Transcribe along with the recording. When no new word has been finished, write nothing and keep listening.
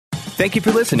Thank you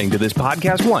for listening to this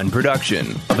Podcast One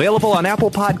production. Available on Apple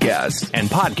Podcasts and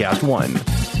Podcast One.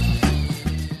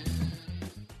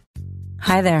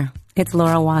 Hi there, it's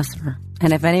Laura Wasser.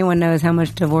 And if anyone knows how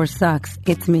much divorce sucks,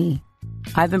 it's me.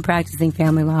 I've been practicing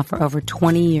family law for over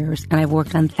 20 years, and I've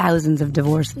worked on thousands of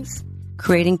divorces.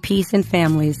 Creating peace in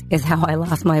families is how I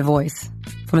lost my voice.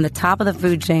 From the top of the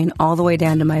food chain all the way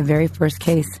down to my very first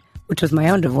case, which was my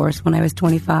own divorce when I was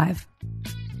 25.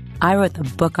 I wrote the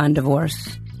book on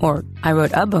divorce, or I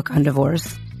wrote a book on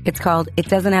divorce. It's called It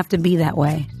Doesn't Have to Be That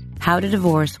Way: How to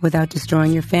Divorce Without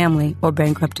Destroying Your Family or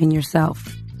Bankrupting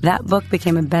Yourself. That book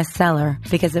became a bestseller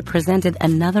because it presented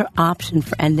another option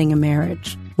for ending a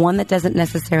marriage. One that doesn't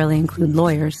necessarily include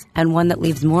lawyers, and one that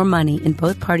leaves more money in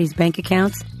both parties' bank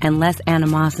accounts and less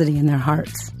animosity in their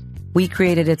hearts. We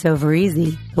created It's Over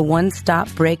Easy, the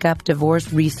one-stop breakup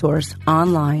divorce resource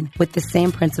online with the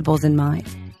same principles in mind.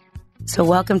 So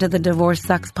welcome to the Divorce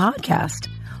Sucks podcast,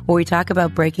 where we talk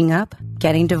about breaking up,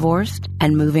 getting divorced,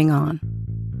 and moving on.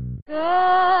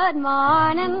 Good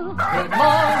morning. Good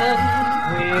morning.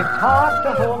 We've talked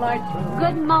the whole night through.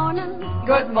 Good morning.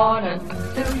 Good morning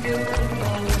to you.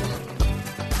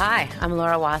 Hi, I'm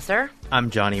Laura Wasser. I'm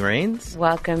Johnny Rains.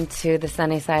 Welcome to the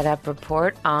Sunny Side Up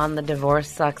Report on the Divorce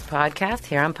Sucks podcast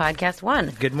here on Podcast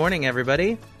One. Good morning,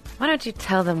 everybody. Why don't you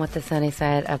tell them what the Sunny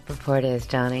Side Up Report is,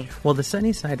 Johnny? Well, the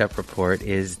Sunny Side Up Report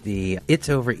is the It's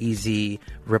Over Easy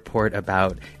report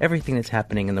about everything that's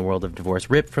happening in the world of divorce,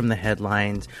 ripped from the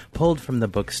headlines, pulled from the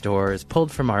bookstores,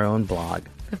 pulled from our own blog.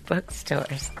 The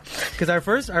bookstores. Because our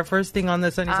first thing on the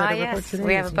Sunny Side Up Report today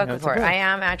we have is, a book report. It's a book. I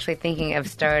am actually thinking of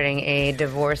starting a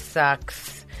Divorce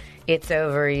Sucks, It's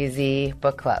Over Easy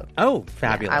book club. Oh,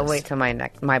 fabulous. Yeah, I'll wait till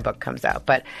my book comes out.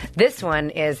 But this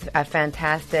one is a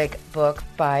fantastic book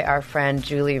by our friend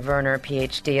Julie Verner,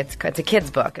 PhD. It's a kid's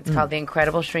book. It's called The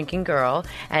Incredible Shrinking Girl,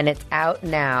 and it's out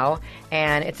now.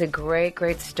 And it's a great,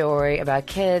 great story about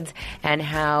kids and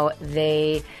how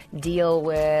they deal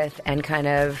with and kind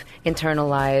of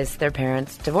internalize their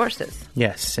parents' divorces.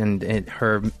 Yes, and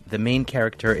the main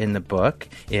character in the book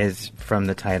is, from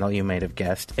the title, you might have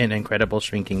guessed, an incredible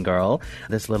shrinking girl.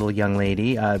 This little young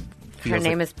lady. Her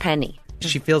name is Penny.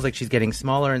 She feels like she's getting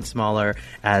smaller and smaller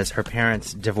as her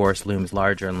parents' divorce looms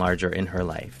larger and larger in her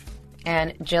life.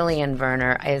 And Jillian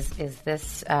Verner, is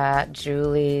this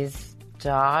Julie's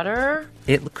daughter?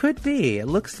 It could be. It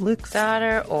looks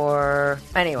daughter, or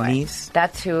anyway, niece.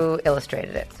 That's who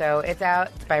illustrated it. So it's out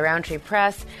by Roundtree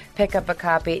Press. Pick up a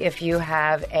copy if you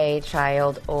have a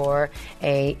child or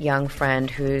a young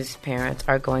friend whose parents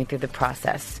are going through the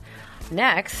process.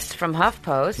 Next, from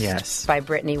HuffPost, yes, by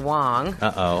Brittany Wong.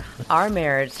 Our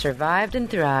marriage survived and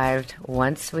thrived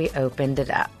once we opened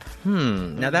it up.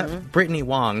 Now that Brittany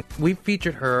Wong, we've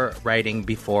featured her writing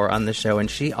before on the show, and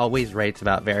she always writes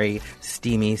about very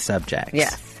steamy subjects.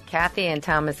 Yes. Kathy and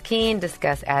Thomas Keene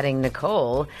discuss adding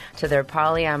Nicole to their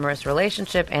polyamorous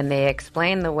relationship, and they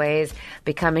explain the ways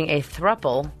becoming a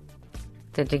throuple,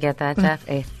 did you get that, Jeff?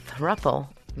 A throuple.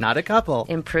 Not a couple.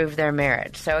 Improve their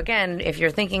marriage. So again, if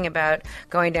you're thinking about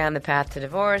going down the path to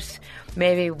divorce,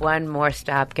 maybe one more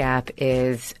stopgap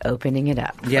is opening it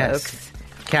up, yes. folks.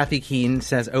 Kathy Keene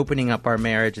says opening up our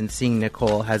marriage and seeing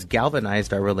Nicole has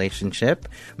galvanized our relationship.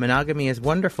 Monogamy is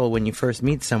wonderful when you first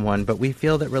meet someone, but we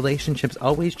feel that relationships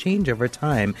always change over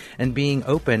time, and being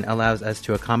open allows us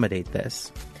to accommodate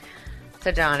this.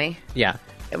 So, Johnny. Yeah.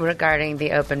 Regarding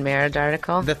the open marriage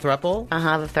article. The throuple?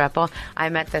 The throuple. I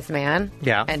met this man.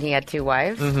 Yeah. And he had 2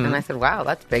 wives. And I said, wow,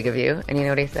 that's big of you. And you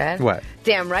know what he said? What?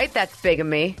 Damn right, that's big of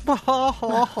me.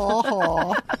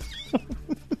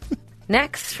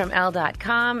 Next, from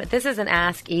Elle.com, this is an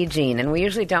Ask E. Jean, and we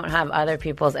usually don't have other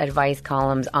people's advice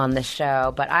columns on the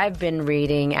show, but I've been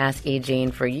reading Ask E.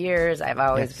 Jean for years. I've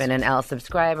always been an Elle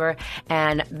subscriber,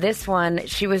 and this one,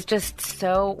 she was just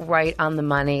so right on the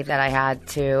money that I had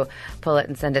to pull it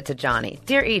and send it to Johnny.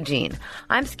 Dear E. Jean,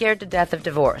 I'm scared to death of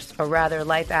divorce, or rather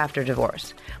life after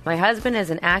divorce. My husband is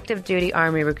an active duty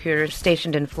Army recruiter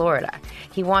stationed in Florida.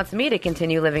 He wants me to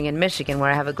continue living in Michigan,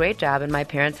 where I have a great job and my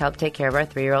parents help take care of our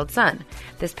 3-year-old son.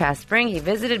 This past spring, he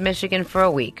visited Michigan for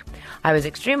a week. I was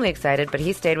extremely excited, but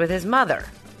he stayed with his mother.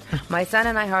 My son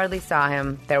and I hardly saw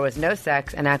him. There was no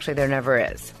sex, and actually there never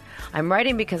is. I'm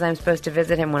writing because I'm supposed to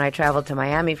visit him when I travel to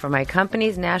Miami for my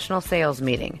company's national sales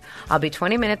meeting. I'll be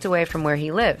 20 minutes away from where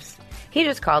he lives. He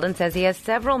just called and says he has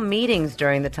several meetings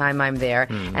during the time I'm there,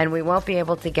 and we won't be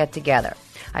able to get together.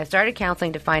 I started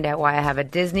counseling to find out why I have a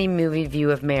Disney movie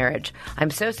view of marriage. I'm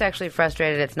so sexually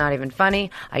frustrated it's not even funny.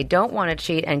 I don't want to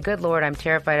cheat, and good Lord, I'm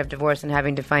terrified of divorce and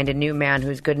having to find a new man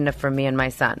who's good enough for me and my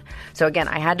son. So again,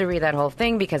 I had to read that whole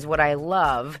thing because what I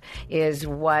love is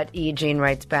what E. Jean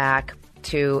writes back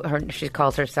to her. She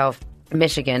calls herself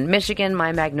Michigan,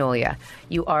 my magnolia.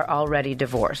 You are already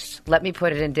divorced. Let me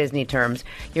put it in Disney terms.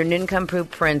 Your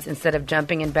nincompoop prince, instead of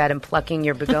jumping in bed and plucking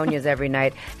your begonias every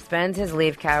night, spends his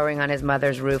leave cowering on his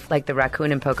mother's roof like the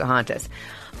raccoon in Pocahontas.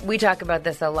 We talk about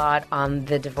this a lot on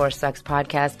the Divorce Sucks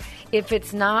podcast. If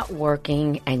it's not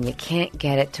working and you can't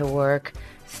get it to work,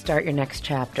 start your next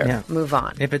chapter. Yeah. Move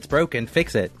on. If it's broken,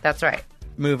 fix it. That's right.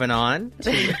 Moving on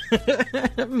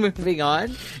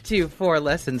to 4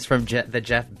 lessons from the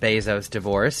Jeff Bezos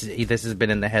divorce. This has been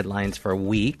in the headlines for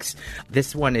weeks.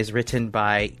 This one is written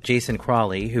by Jason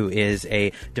Crawley, who is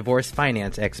a divorce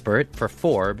finance expert for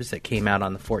Forbes. It came out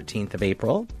on the 14th of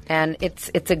April. And it's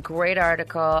a great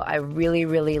article. I really,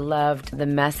 really loved the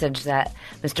message that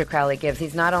Mr. Crowley gives.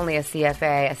 He's not only a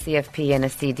CFA, a CFP, and a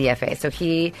CDFA. So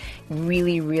he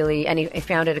really, and he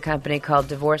founded a company called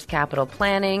Divorce Capital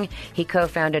Planning. He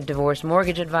co-founded Divorce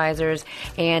Mortgage Advisors,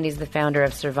 and he's the founder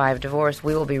of Survive Divorce.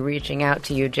 We will be reaching out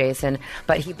to you, Jason.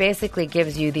 But he basically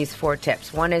gives you these 4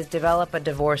 tips. One is develop a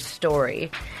divorce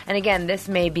story. And again, this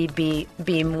may be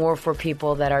more for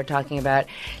people that are talking about,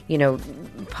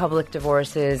 public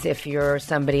divorces. If you're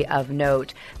somebody of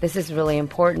note, this is really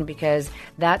important because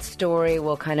that story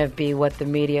will kind of be what the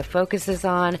media focuses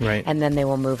on, right, and then they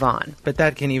will move on. But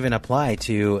that can even apply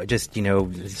to just,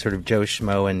 sort of Joe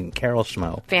Schmo and Carol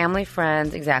Schmo. Family,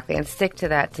 friends, exactly, and stick to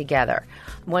that together.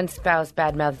 One spouse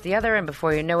badmouths the other, and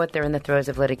before you know it, they're in the throes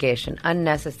of litigation.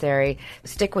 Unnecessary.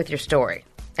 Stick with your story.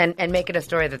 And make it a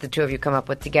story that the two of you come up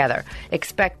with together.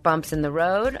 Expect bumps in the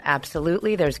road.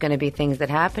 Absolutely. There's going to be things that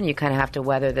happen. You kind of have to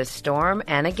weather this storm.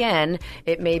 And again,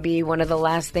 it may be one of the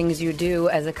last things you do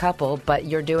as a couple, but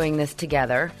you're doing this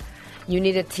together. You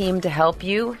need a team to help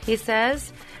you, he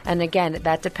says. And again,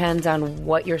 that depends on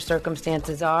what your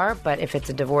circumstances are. But if it's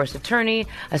a divorce attorney,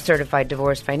 a certified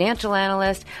divorce financial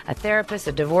analyst, a therapist,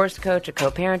 a divorce coach, a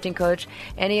co-parenting coach,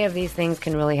 any of these things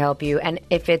can really help you. And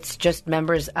if it's just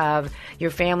members of your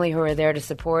family who are there to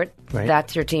support, right,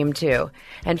 that's your team too.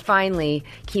 And finally,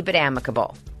 keep it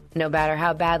amicable. No matter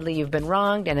how badly you've been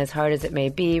wronged, and as hard as it may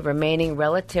be, remaining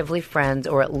relatively friends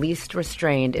or at least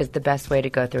restrained is the best way to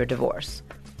go through a divorce.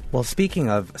 Well, speaking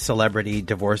of celebrity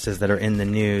divorces that are in the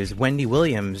news, Wendy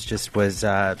Williams just was,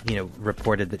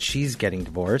 reported that she's getting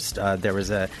divorced. There was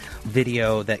a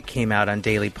video that came out on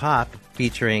Daily Pop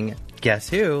featuring, guess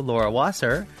who, Laura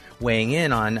Wasser, weighing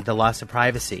in on the loss of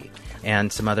privacy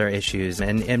and some other issues.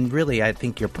 And really, I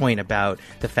think your point about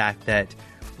the fact that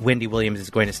Wendy Williams is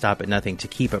going to stop at nothing to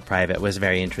keep it private was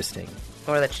very interesting.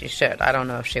 Or that she should. I don't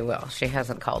know if she will. She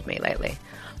hasn't called me lately.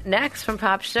 Next from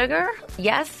Pop Sugar,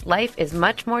 yes, life is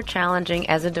much more challenging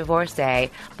as a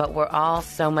divorcee, but we're all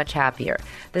so much happier.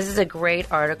 This is a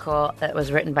great article that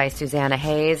was written by Susanna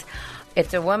Hayes.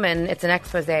 It's a woman, it's an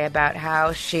expose about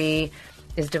how she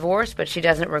is divorced, but she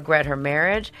doesn't regret her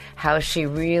marriage, how she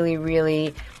really,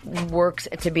 really works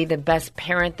to be the best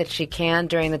parent that she can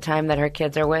during the time that her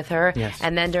kids are with her. Yes.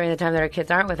 And then during the time that her kids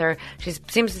aren't with her, she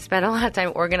seems to spend a lot of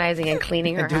time organizing and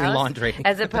cleaning her doing house. Laundry.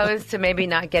 As opposed to maybe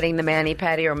not getting the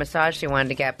mani-pedi or massage she wanted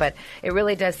to get. But it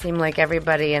really does seem like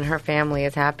everybody in her family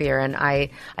is happier. And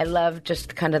I love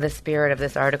just kind of the spirit of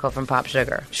this article from Pop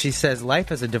Sugar. She says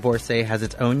life as a divorcee has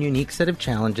its own unique set of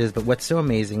challenges, but what's so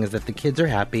amazing is that the kids are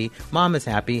happy, mom is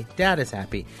happy, dad is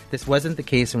happy. This wasn't the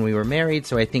case when we were married,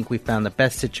 so I think we found the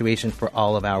best situation for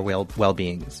all of our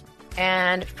well-beings.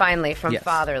 And finally, from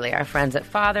Fatherly, our friends at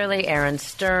Fatherly, Aaron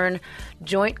Stern,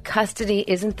 joint custody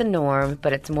isn't the norm,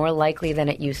 but it's more likely than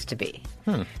it used to be.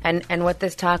 And what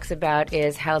this talks about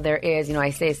is how there is, I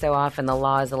say so often, the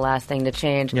law is the last thing to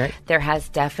change. Right. There has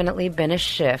definitely been a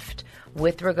shift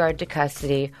with regard to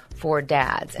custody for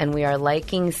dads, and we are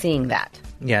liking seeing that.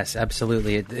 Yes,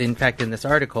 absolutely. In fact, in this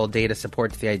article, data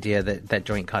supports the idea that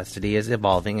joint custody is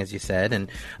evolving, as you said, and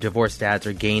divorced dads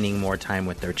are gaining more time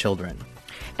with their children.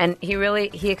 And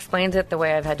he explains it the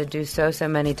way I've had to do so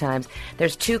many times.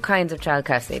 There's 2 kinds of child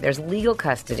custody. There's legal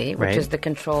custody, which right, is the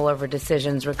control over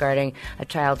decisions regarding a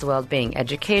child's well-being,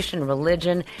 education,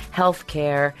 religion, health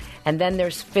care. And then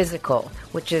there's physical,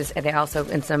 which is, they also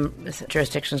in some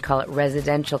jurisdictions call it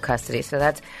residential custody. So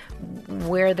that's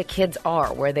where the kids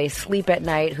are, where they sleep at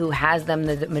night, who has them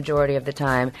the majority of the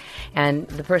time. And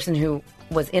the person who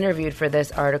was interviewed for this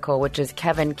article, which is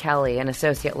Kevin Kelly, an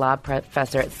associate law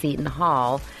professor at Seton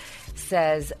Hall,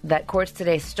 says that courts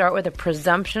today start with a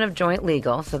presumption of joint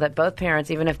legal, so that both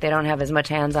parents, even if they don't have as much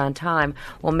hands-on time,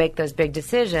 will make those big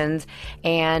decisions,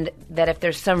 and that if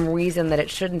there's some reason that it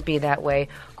shouldn't be that way,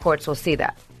 courts will see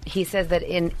that. He says that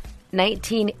in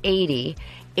 1980,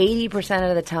 80%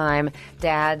 of the time,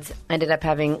 dads ended up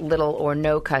having little or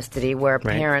no custody, where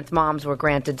moms were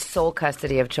granted sole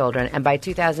custody of children. And by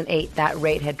 2008, that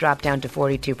rate had dropped down to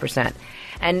 42%.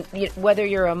 And whether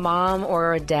you're a mom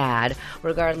or a dad,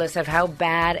 regardless of how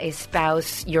bad a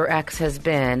spouse your ex has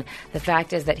been, the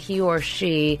fact is that he or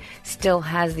she still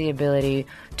has the ability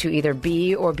to either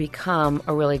be or become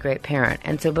a really great parent.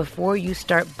 And so before you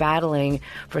start battling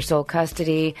for sole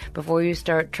custody, before you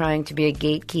start trying to be a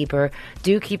gatekeeper,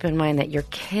 do keep in mind that your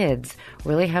kids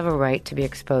really have a right to be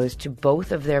exposed to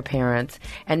both of their parents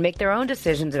and make their own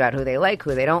decisions about who they like,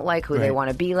 who they don't like, who they want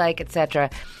to be like, etc.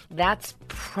 That's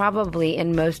probably,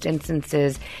 in most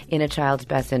instances, in a child's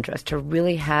best interest, to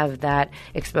really have that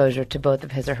exposure to both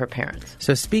of his or her parents.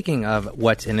 So speaking of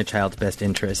what's in a child's best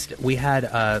interest, we had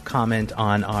a comment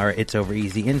on our It's Over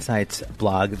Easy Insights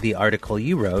blog, the article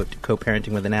you wrote,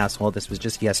 Co-Parenting with an Asshole. This was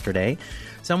just yesterday.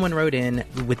 Someone wrote in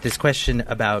with this question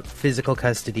about physical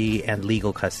custody and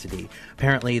legal custody.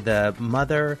 Apparently, the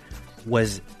mother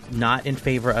was not in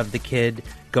favor of the kid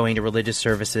going to religious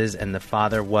services, and the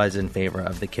father was in favor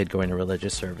of the kid going to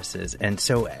religious services. And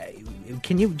so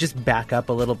can you just back up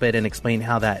a little bit and explain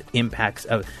how that impacts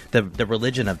the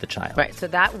religion of the child? Right. So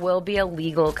that will be a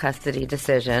legal custody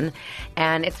decision.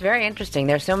 And it's very interesting.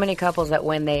 There's so many couples that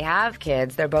when they have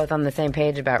kids, they're both on the same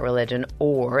page about religion,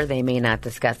 or they may not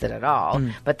discuss it at all,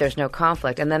 but there's no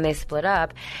conflict. And then they split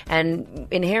up, and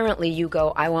inherently you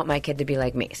go, I want my kid to be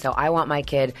like me. So I want my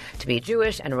kid to be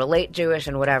Jewish and relate Jewish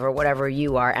and whatever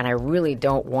you are, and I really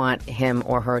don't want him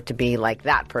or her to be like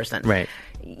that person. Right.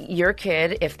 Your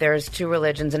kid, if there's two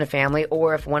religions in a family,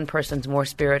 or if one person's more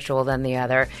spiritual than the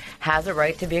other, has a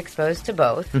right to be exposed to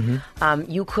both.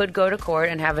 You could go to court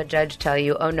and have a judge tell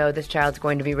you, oh no, this child's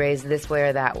going to be raised this way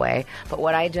or that way. But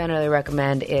what I generally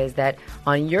recommend is that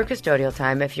on your custodial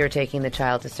time, if you're taking the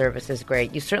child to services,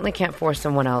 great. You certainly can't force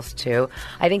someone else to.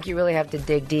 I think you really have to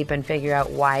dig deep and figure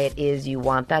out why it is you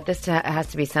want that. This has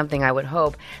to be something, I would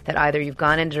hope, that either you've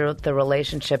gone into the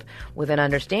relationship with an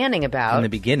understanding about. In the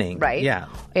beginning. Right? Yeah.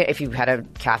 If you had a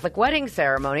Catholic wedding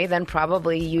ceremony, then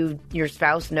probably your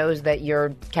spouse knows that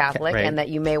you're Catholic and that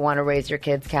you may want to raise your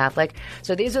kids Catholic.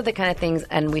 So these are the kind of things,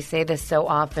 and we say this so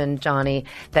often, Johnny,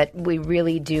 that we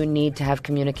really do need to have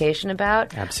communication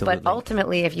about. Absolutely. But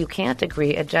ultimately, if you can't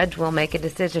agree, a judge will make a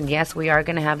decision. Yes, we are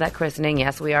going to have that christening.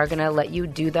 Yes, we are going to let you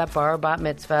do that bar or bat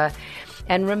mitzvah.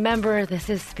 And remember, this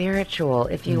is spiritual.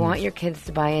 If you want your kids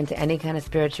to buy into any kind of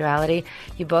spirituality,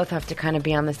 you both have to kind of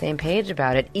be on the same page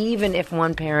about it, even if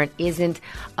one parent isn't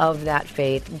of that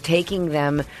faith, taking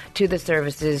them to the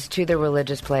services, to the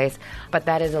religious place. But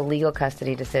that is a legal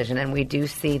custody decision, and we do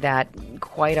see that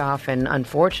quite often,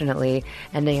 unfortunately,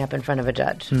 ending up in front of a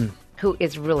judge. Who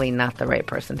is really not the right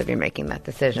person to be making that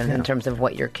decision in terms of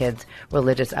what your kid's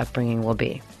religious upbringing will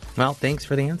be. Well, thanks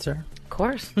for the answer. Of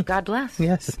course. God bless.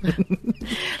 Yes.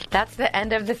 That's the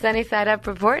end of the Sunny Side Up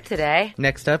report today.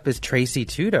 Next up is Tracy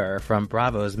Tudor from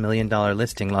Bravo's $1 Million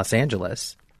Listing Los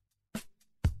Angeles.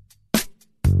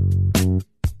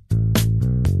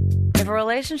 If a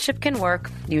relationship can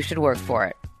work, you should work for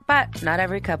it. But not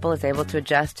every couple is able to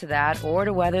adjust to that or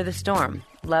to weather the storm.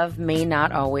 Love may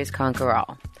not always conquer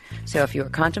all. So if you are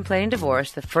contemplating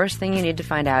divorce, the first thing you need to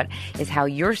find out is how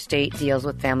your state deals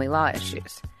with family law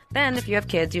issues. Then, if you have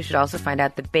kids, you should also find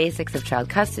out the basics of child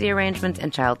custody arrangements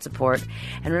and child support.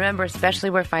 And remember, especially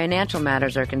where financial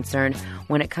matters are concerned,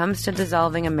 when it comes to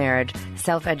dissolving a marriage,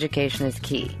 self-education is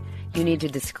key. You need to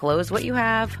disclose what you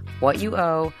have, what you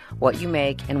owe, what you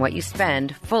make, and what you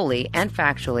spend fully and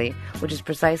factually, which is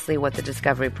precisely what the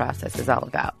discovery process is all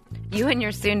about. You and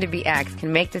your soon-to-be ex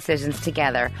can make decisions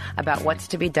together about what's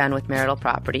to be done with marital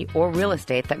property or real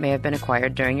estate that may have been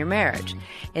acquired during your marriage.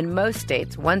 In most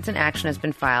states, once an action has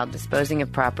been filed, disposing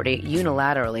of property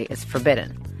unilaterally is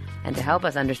forbidden. And to help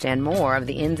us understand more of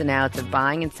the ins and outs of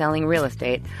buying and selling real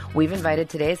estate, we've invited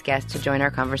today's guest to join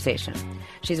our conversation.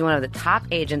 She's one of the top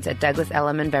agents at Douglas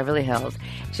Elliman Beverly Hills.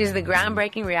 She's the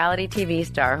groundbreaking reality TV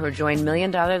star who joined $1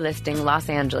 Million Listing Los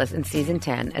Angeles in Season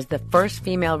 10 as the first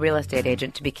female real estate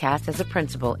agent to be cast as a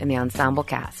principal in the ensemble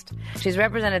cast. She's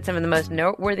represented some of the most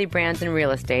noteworthy brands in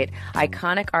real estate,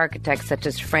 iconic architects such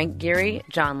as Frank Gehry,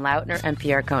 John Lautner, and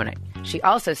Pierre Koenig. She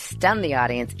also stunned the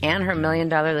audience and her $1 Million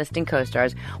Listing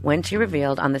co-stars when she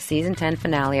revealed on the Season 10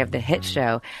 finale of the hit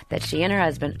show that she and her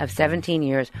husband of 17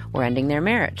 years were ending their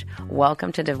marriage.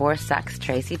 Welcome to Divorce Sucks,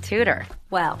 Tracy Tudor.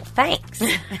 Well, thanks.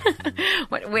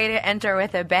 What way to enter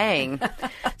with a bang.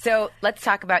 So let's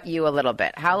talk about you a little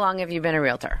bit. How long have you been a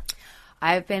realtor?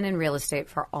 I've been in real estate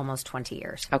for almost 20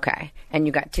 years. Okay. And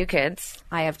you got 2 kids.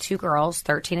 I have 2 girls,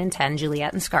 13 and 10,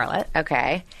 Juliet and Scarlett.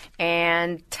 Okay.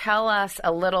 And tell us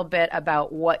a little bit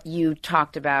about what you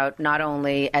talked about, not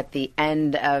only at the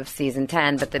end of season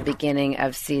 10, but the beginning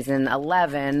of season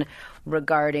 11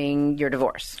 regarding your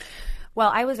divorce.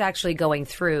 Well, I was actually going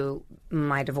through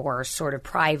my divorce sort of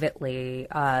privately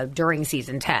during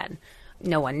season 10.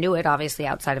 No one knew it, obviously,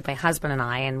 outside of my husband and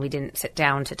I, and we didn't sit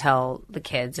down to tell the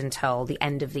kids until the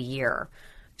end of the year.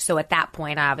 So at that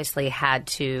point, I obviously had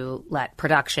to let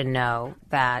production know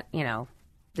that,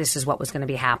 this is what was going to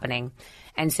be happening.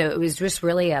 And so it was just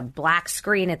really a black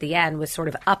screen at the end with sort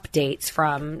of updates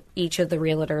from each of the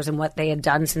realtors and what they had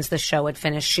done since the show had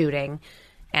finished shooting.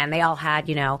 And they all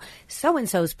had,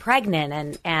 so-and-so's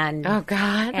pregnant and oh,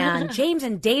 God. And James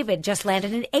and David just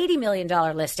landed an $80 million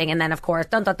listing. And then, of course,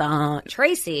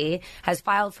 Tracy has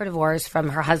filed for divorce from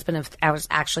her husband of, I was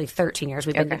actually 13 years.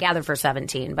 We've been together for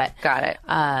 17, but. Got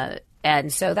it.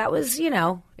 And so that was,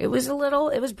 it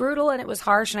was brutal and it was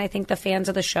harsh. And I think the fans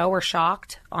of the show were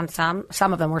shocked on some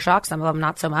of them were shocked, some of them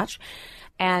not so much.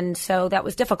 And so that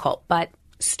was difficult. But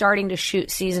starting to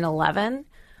shoot season 11,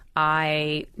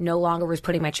 I no longer was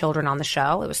putting my children on the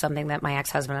show. It was something that my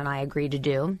ex-husband and I agreed to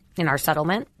do in our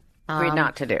settlement. Agreed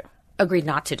not to do. Agreed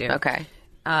not to do. Okay.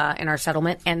 In our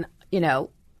settlement. And,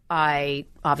 I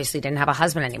obviously didn't have a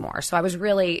husband anymore. So I was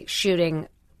really shooting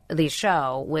the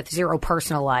show with zero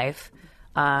personal life.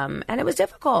 And it was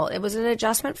difficult. It was an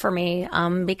adjustment for me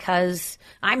because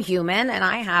I'm human and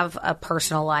I have a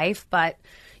personal life, but,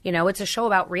 it's a show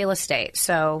about real estate.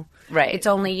 So right. It's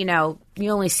only, you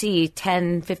only see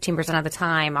 10, 15% of the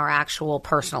time our actual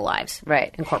personal lives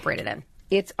incorporated in.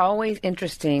 It's always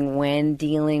interesting when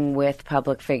dealing with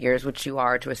public figures, which you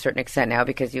are to a certain extent now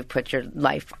because you've put your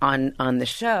life on the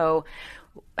show,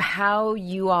 how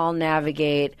you all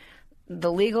navigate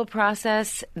the legal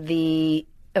process, the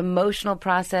emotional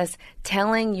process,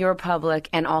 telling your public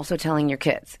and also telling your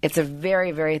kids. It's a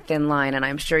very, very thin line, and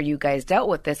I'm sure you guys dealt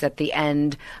with this at the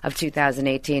end of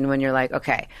 2018 when you're like,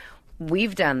 okay,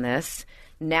 we've done this.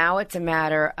 Now it's a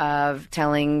matter of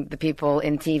telling the people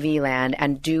in TV land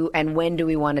and when do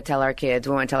we want to tell our kids?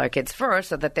 We want to tell our kids first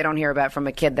so that they don't hear about from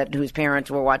a kid whose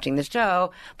parents were watching the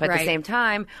show. But at the same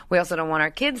time, we also don't want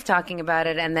our kids talking about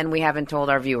it and then we haven't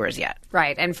told our viewers yet.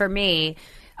 Right. And for me,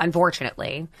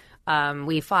 unfortunately,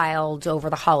 we filed over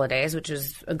the holidays, which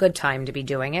is a good time to be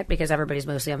doing it because everybody's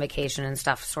mostly on vacation and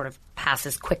stuff sort of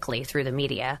passes quickly through the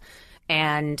media.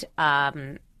 And,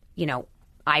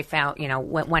 I found,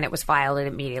 when it was filed, it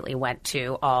immediately went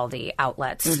to all the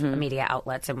outlets, media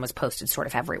outlets, and was posted sort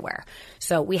of everywhere.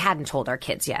 So we hadn't told our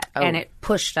kids yet. Oh. And it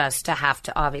pushed us to have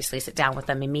to obviously sit down with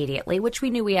them immediately, which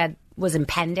we knew was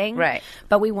impending. Right.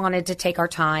 But we wanted to take our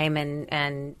time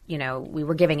and we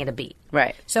were giving it a beat.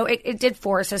 Right. So it did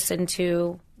force us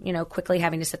into, quickly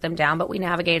having to sit them down, but we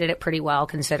navigated it pretty well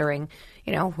considering,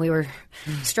 we were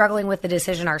struggling with the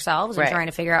decision ourselves and trying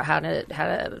to figure out how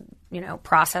to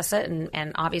process it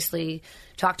and obviously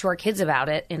talk to our kids about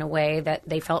it in a way that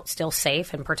they felt still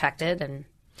safe and protected. And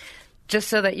just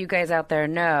so that you guys out there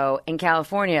know, in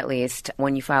California at least,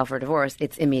 when you file for divorce,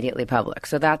 it's immediately public.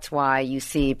 So that's why you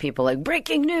see people like,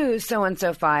 breaking news,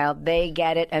 so-and-so filed. They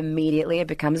get it immediately. It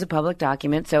becomes a public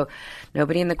document. So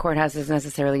nobody in the courthouse is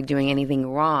necessarily doing anything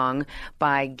wrong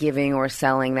by giving or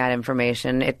selling that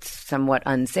information. It's somewhat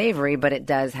unsavory, but it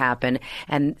does happen.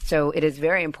 And so it is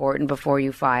very important before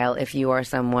you file, if you are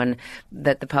someone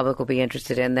that the public will be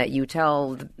interested in, that you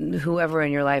tell whoever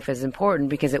in your life is important,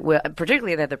 because it will,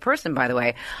 particularly that the person, by the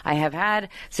way, I have had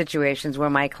situations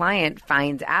where my client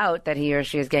finds out that he or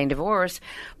she is getting divorced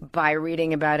by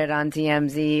reading about it on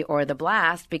TMZ or The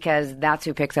Blast, because that's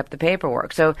who picks up the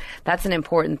paperwork. So that's an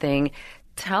important thing.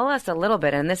 Tell us a little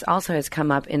bit, and this also has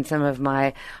come up in some of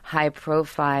my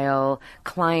high-profile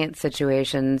client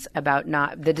situations, about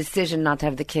the decision not to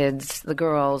have the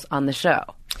girls on the show.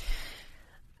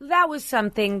 That was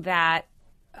something that,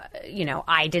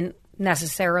 I didn't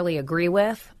necessarily agree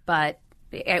with, but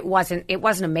it wasn't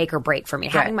a make or break for me.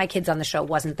 Right. Having my kids on the show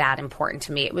wasn't that important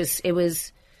to me. It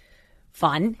was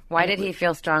fun. Why did he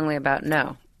feel strongly about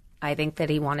no? I think that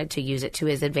he wanted to use it to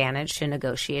his advantage to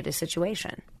negotiate a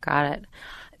situation. Got it.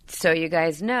 So you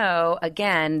guys know,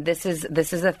 again, this is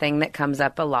a thing that comes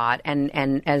up a lot. And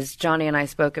as Johnny and I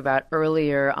spoke about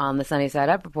earlier on the Sunny Side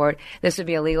Up report, this would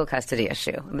be a legal custody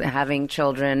issue. Having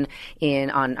children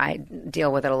I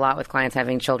deal with it a lot with clients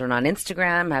having children on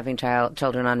Instagram, having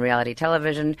children on reality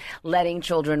television, letting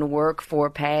children work for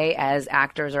pay as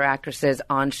actors or actresses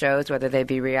on shows, whether they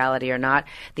be reality or not.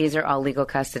 These are all legal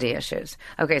custody issues.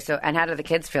 Okay, so, and how do the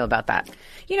kids feel about that?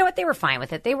 You know what? They were fine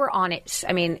with it. They were on it.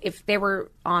 I mean, if they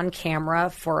were on on camera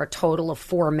for a total of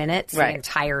 4 minutes the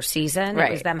entire season.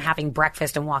 It was them having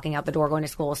breakfast and walking out the door going to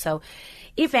school. So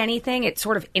if anything, it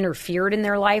sort of interfered in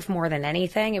their life more than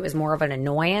anything. It was more of an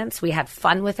annoyance. We had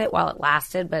fun with it while it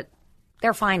lasted, but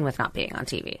they're fine with not being on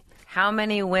TV. How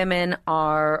many women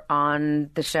are on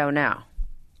the show now?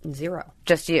 0.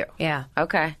 Just you? Yeah.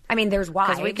 Okay. I mean, there's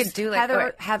wives. 'Cause we could do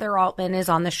like Heather Altman is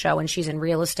on the show, and she's in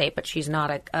real estate, but she's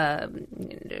not a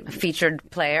featured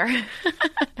player.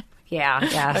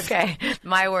 Yeah. Okay.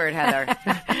 My word, Heather.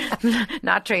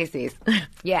 Not Tracy's.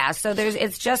 Yeah. So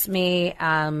it's just me.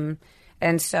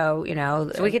 And so,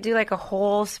 So we could do like a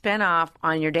whole spin-off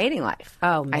on your dating life.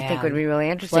 Oh, man. I think would be really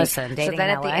interesting. Listen, dating so then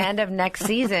in at LA. the end of next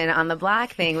season on the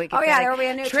Black thing, we could there will be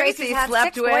a new Tracy had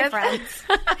slept 6 with. boyfriends.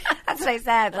 That's what I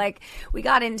said. Like, we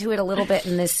got into it a little bit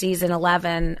in this season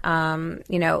 11. I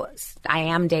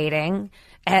am dating.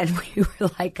 And we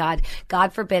were like,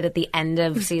 God forbid at the end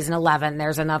of season 11,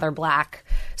 there's another black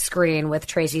screen with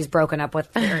Tracy's broken up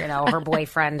with, her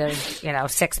boyfriend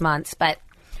of, 6 months. But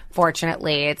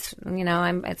fortunately, it's,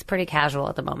 it's pretty casual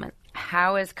at the moment.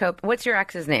 How is what's your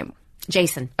ex's name?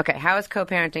 Jason. Okay. How is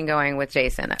co-parenting going with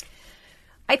Jason?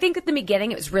 I think at the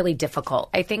beginning it was really difficult.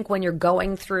 I think when you're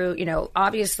going through,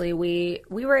 obviously we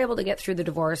were able to get through the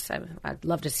divorce. I'd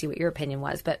love to see what your opinion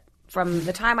was, but from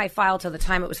the time I filed to the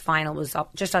time it was final was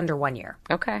just under 1 year.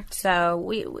 Okay. So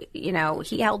we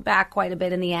he held back quite a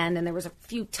bit in the end, and there was a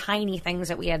few tiny things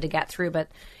that we had to get through, but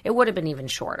it would have been even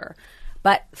shorter.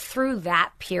 But through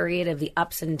that period of the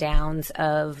ups and downs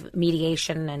of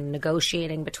mediation and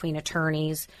negotiating between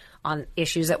attorneys on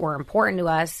issues that were important to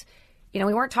us, we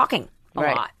weren't talking a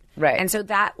lot. Right. And so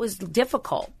that was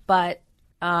difficult. But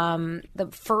the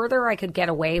further I could get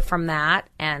away from that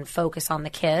and focus on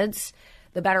the kids,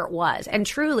 the better it was. And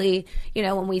truly,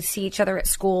 when we'd see each other at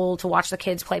school to watch the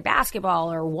kids play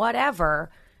basketball or whatever,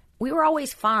 we were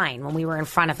always fine when we were in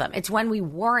front of them. It's when we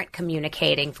weren't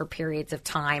communicating for periods of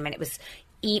time, and it was,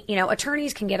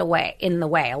 attorneys can get in the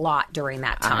way a lot during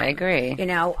that time. I agree.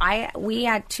 We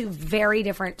had 2 very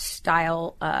different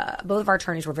style. Both of our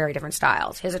attorneys were very different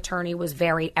styles. His attorney was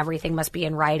everything must be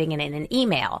in writing and in an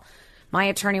email. My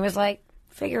attorney was like,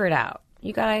 figure it out.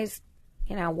 You guys,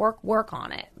 work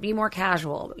on it. Be more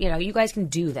casual. You guys can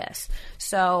do this.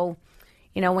 So,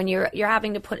 when you're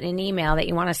having to put in an email that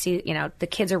you want to see, the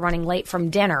kids are running late from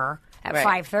dinner at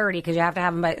 5:30 because you have to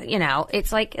have them, but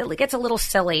it's like it gets a little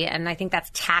silly, and I think that's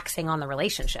taxing on the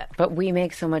relationship. But we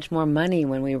make so much more money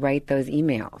when we write those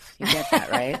emails. You get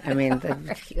that, right? I mean,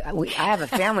 I have a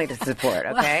family to support.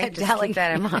 Okay, just keep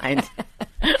that in mind.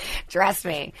 Trust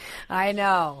me, I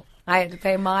know. I had to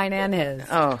pay mine and his.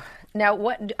 Oh. Now,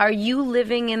 what are you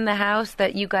living in the house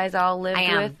that you guys all lived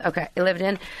with? Okay, you lived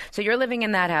in. So you're living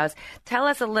in that house. Tell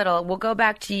us a little. We'll go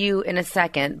back to you in a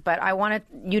second, but I wanted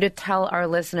you to tell our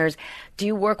listeners, do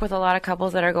you work with a lot of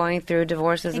couples that are going through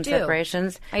divorces and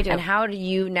separations? I do. And how do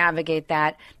you navigate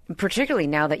that, particularly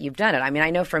now that you've done it? I mean,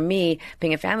 I know for me,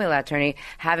 being a family law attorney,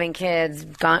 having kids,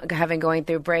 going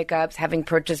through breakups, having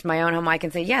purchased my own home, I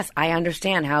can say, yes, I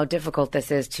understand how difficult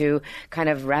this is to kind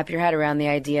of wrap your head around the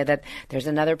idea that there's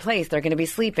another place they're going to be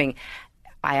sleeping.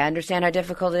 I understand how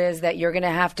difficult it is that you're going to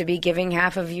have to be giving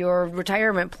half of your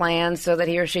retirement plan so that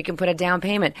he or she can put a down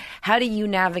payment. How do you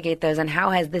navigate those, and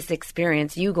how has this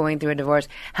experience, you going through a divorce,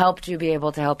 helped you be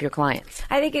able to help your clients?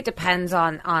 I think it depends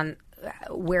on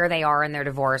where they are in their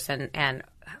divorce and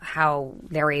how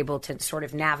they're able to sort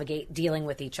of navigate dealing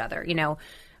with each other.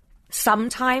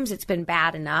 Sometimes it's been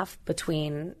bad enough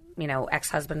between,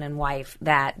 ex-husband and wife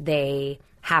that they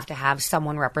have to have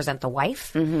someone represent the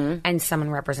wife and someone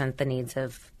represent the needs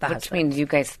of the husband. Which means you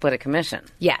guys split a commission.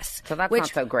 Yes. So that's not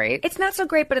so great. It's not so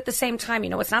great, but at the same time,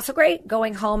 it's not so great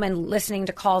going home and listening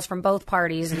to calls from both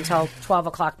parties until 12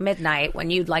 o'clock midnight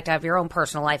when you'd like to have your own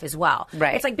personal life as well.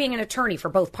 Right. It's like being an attorney for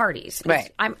both parties.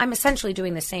 Right. I'm essentially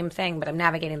doing the same thing, but I'm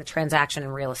navigating the transaction in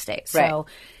real estate. So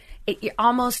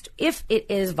if it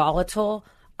is volatile,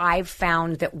 I've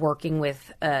found that working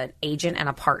with an agent and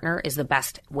a partner is the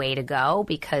best way to go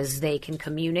because they can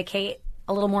communicate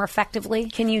a little more effectively.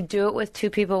 Can you do it with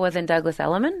 2 people within Douglas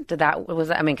Elliman?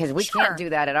 Because we can't do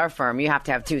that at our firm. You have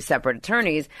to have 2 separate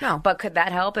attorneys. No. But could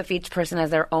that help if each person has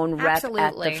their own rep at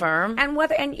the firm?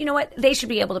 And you know what? They should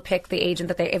be able to pick the agent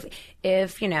that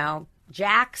if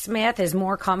Jack Smith is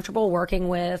more comfortable working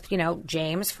with,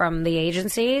 James from the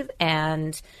agency,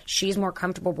 and she's more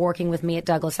comfortable working with me at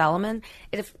Douglas Elliman.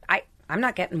 I'm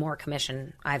not getting more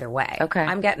commission either way. Okay.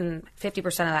 I'm getting 50%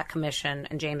 of that commission,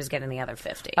 and James is getting the other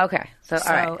 50. Okay. So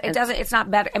all right. It's not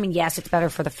better. I mean, yes, it's better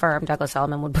for the firm. Douglas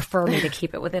Elliman would prefer me to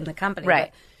keep it within the company.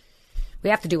 Right. But we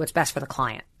have to do what's best for the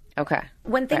client. Okay.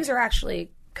 When things are actually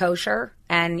kosher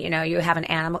and, you have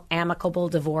an amicable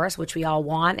divorce, which we all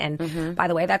want. And by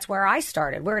the way, that's where I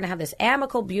started. We're going to have this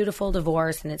amicable, beautiful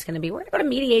divorce, and we're going to go to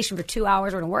mediation for 2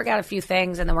 hours. We're going to work out a few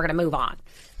things, and then we're going to move on.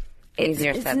 It's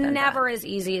never as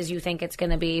easy as you think it's going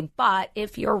to be. But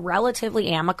if you're relatively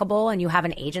amicable and you have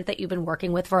an agent that you've been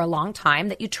working with for a long time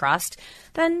that you trust,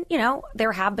 then,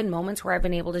 there have been moments where I've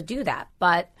been able to do that.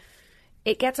 But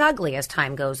it gets ugly as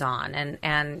time goes on.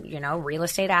 And real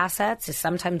estate assets is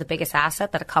sometimes the biggest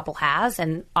asset that a couple has,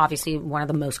 and obviously one of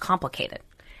the most complicated.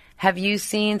 Have you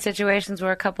seen situations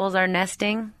where couples are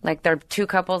nesting? Like there are two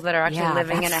couples that are actually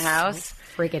living in a house? So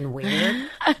freaking weird.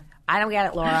 I don't get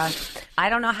it, Laura. I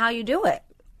don't know how you do it.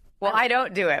 Well, I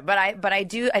don't do it, but I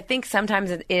do. I think sometimes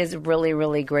it is really,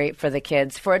 really great for the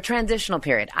kids for a transitional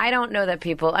period. I don't know that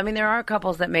people. I mean, there are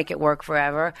couples that make it work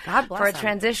forever. God bless for a them.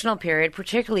 transitional period,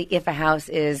 particularly if a house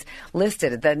is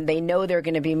listed, then they know they're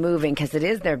going to be moving because it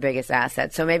is their biggest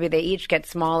asset. So maybe they each get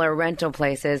smaller rental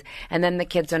places, and then the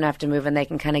kids don't have to move, and they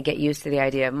can kind of get used to the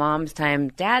idea of mom's time,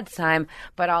 dad's time,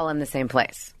 but all in the same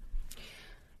place.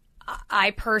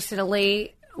 I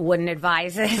personally wouldn't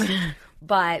advise it.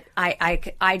 But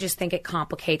I just think it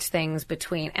complicates things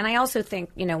between, and I also think,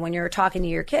 when you're talking to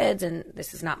your kids, and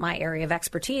this is not my area of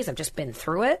expertise, I've just been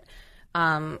through it.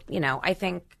 I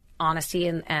think honesty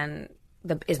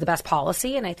is the best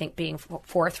policy, and I think being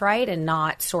forthright and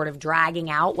not sort of dragging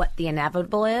out what the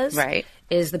inevitable is, right,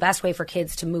 is the best way for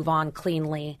kids to move on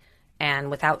cleanly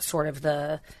and without sort of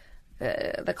the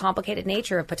complicated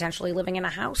nature of potentially living in a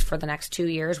house for the next 2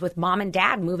 years with mom and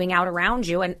dad moving out around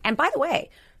you. And by the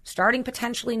way, starting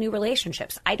potentially new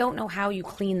relationships. I don't know how you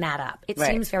clean that up. It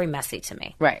seems very messy to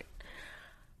me. Right.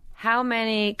 How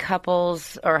many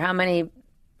couples or how many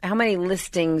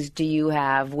listings do you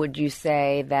have, would you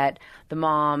say, that the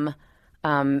mom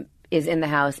is in the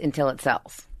house until it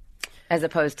sells, as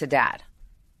opposed to dad?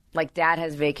 Like dad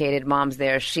has vacated, mom's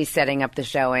there, she's setting up the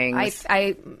showings.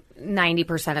 I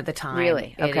 90% of the time,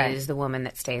 really? Okay. It is the woman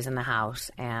that stays in the house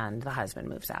and the husband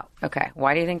moves out. Okay.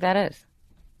 Why do you think that is?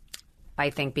 I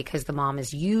think because the mom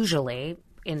is usually,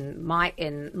 in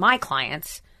my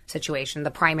client's situation,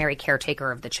 the primary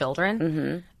caretaker of the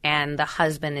children, and the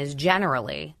husband is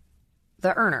generally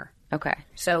the earner. Okay.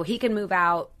 So he can move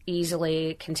out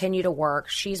easily, continue to work.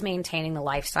 She's maintaining the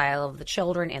lifestyle of the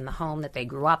children in the home that they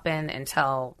grew up in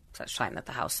until such time that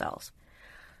the house sells.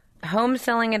 Home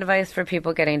selling advice for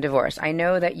people getting divorced. I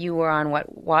know that you were on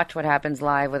Watch What Happens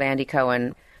Live with Andy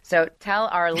Cohen. So tell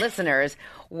our listeners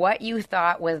what you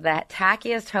thought was that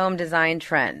tackiest home design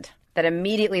trend that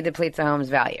immediately depletes a home's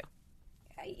value.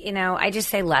 I just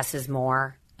say less is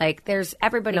more. Like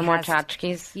everybody no has... more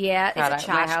tchotchkes? Yeah, it's a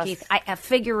tchotchke. A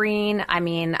figurine,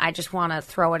 I just want to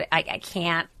throw it. I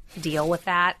can't deal with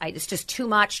that. It's just too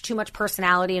much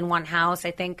personality in one house.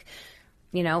 I think...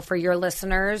 for your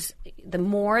listeners, the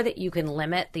more that you can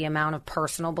limit the amount of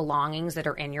personal belongings that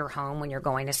are in your home when you're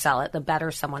going to sell it, the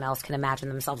better someone else can imagine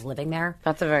themselves living there.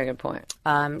 That's a very good point.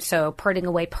 So putting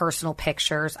away personal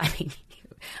pictures,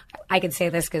 I can say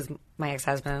this because my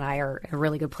ex-husband and I are in a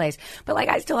really good place, but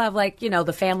I still have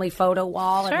the family photo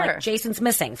wall, sure, and Jason's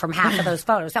missing from half of those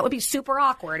photos. That would be super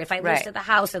awkward if I listed the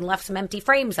house and left some empty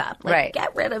frames up.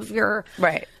 Get rid of your...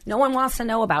 Right. No one wants to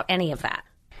know about any of that.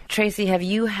 Tracy, have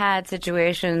you had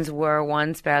situations where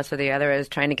one spouse or the other is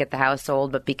trying to get the house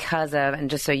sold, but because of, and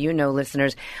just so you know,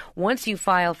 listeners, once you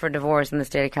file for divorce in the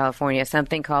state of California,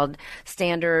 something called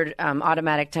standard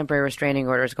automatic temporary restraining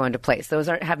orders go into place. Those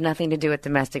have nothing to do with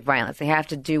domestic violence. They have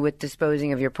to do with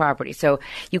disposing of your property. So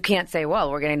you can't say, well,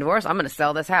 we're getting divorced, I'm going to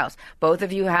sell this house. Both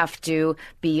of you have to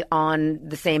be on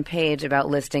the same page about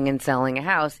listing and selling a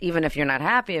house, even if you're not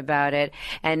happy about it.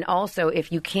 And also,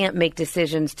 if you can't make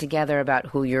decisions together about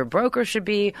who your broker should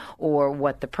be or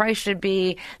what the price should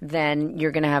be, then you're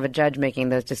going to have a judge making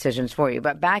those decisions for you.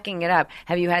 But backing it up,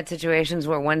 have you had situations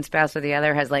where one spouse or the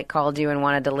other has called you and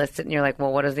wanted to list it, and you're like,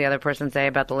 well, what does the other person say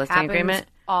about the listing agreement?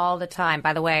 All the time.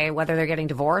 By the way, whether they're getting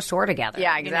divorced or together.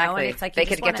 Yeah, exactly. And it's they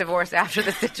could get divorced after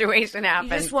the situation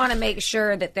happens. You just want to make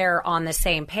sure that they're on the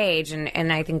same page,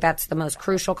 and I think that's the most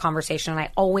crucial conversation. And I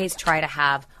always try to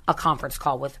have a conference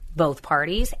call with both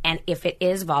parties, and if it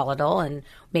is volatile and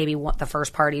maybe the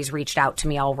first party's reached out to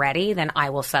me already, then I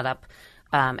will set up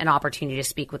an opportunity to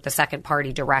speak with the second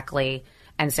party directly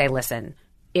and say, listen,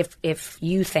 if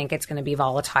you think it's going to be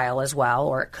volatile as well,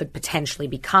 or it could potentially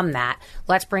become that,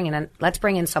 let's bring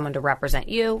in someone to represent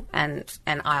you, and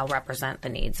I'll represent the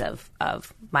needs of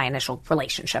my initial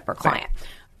relationship or client. Right.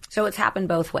 So it's happened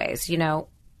both ways.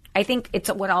 I think it's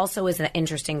what also is an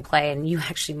interesting play, and you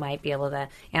actually might be able to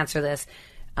answer this.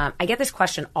 I get this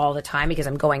question all the time because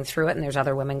I'm going through it, and there's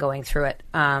other women going through it.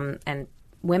 And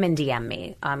women DM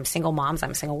me, single moms.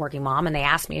 I'm a single working mom, and they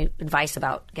ask me advice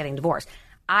about getting divorced.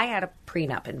 I had a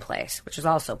prenup in place, which is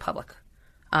also public.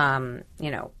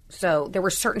 So there were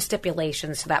certain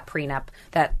stipulations to that prenup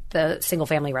that the single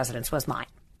family residence was mine,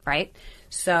 right?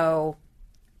 So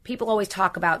people always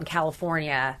talk about in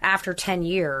California, after 10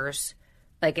 years,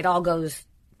 like it all goes.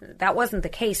 That wasn't the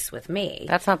case with me.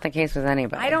 That's not the case with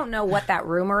anybody. I don't know what that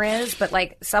rumor is, but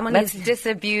like someone Let's needs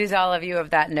disabuse all of you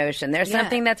of that notion. There's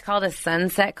something that's called a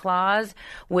sunset clause,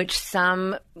 which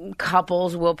some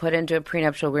couples will put into a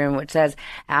prenuptial agreement, which says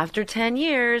after 10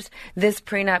 years, this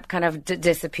prenup kind of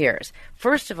disappears.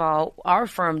 First of all, our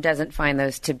firm doesn't find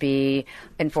those to be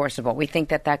enforceable. We think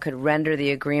that could render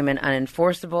the agreement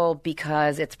unenforceable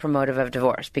because it's promotive of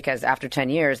divorce. Because after 10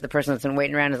 years, the person that's been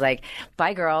waiting around is like,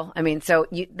 bye, girl. I mean, so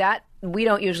we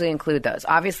don't usually include those.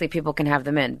 Obviously, people can have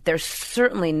them in. There's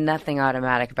certainly nothing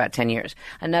automatic about 10 years.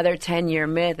 Another 10-year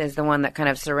myth is the one that kind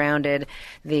of surrounded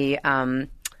the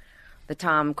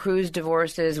Tom Cruise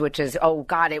divorces, which is, oh,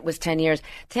 God, it was 10 years.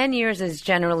 10 years is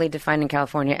generally defined in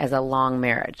California as a long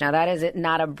marriage. Now, that is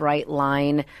not a bright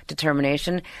line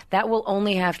determination. That will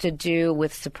only have to do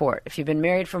with support. If you've been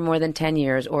married for more than 10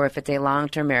 years or if it's a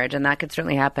long-term marriage, and that could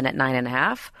certainly happen at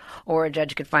 9.5, or a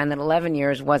judge could find that 11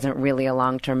 years wasn't really a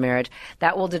long-term marriage,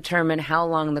 that will determine how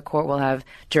long the court will have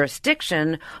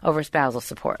jurisdiction over spousal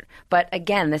support. But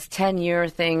again, this 10-year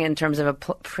thing in terms of a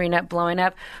prenup blowing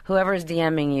up, whoever's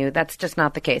DMing you, that's just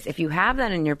not the case. If you have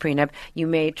that in your prenup, you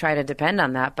may try to depend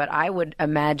on that, but I would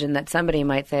imagine that somebody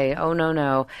might say, "Oh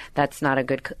no, that's not a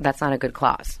good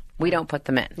clause. We don't put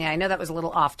them in." Yeah, I know that was a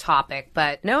little off topic,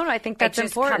 but no, I think that's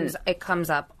important. It comes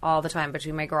up all the time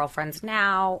between my girlfriends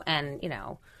now and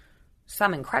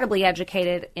some incredibly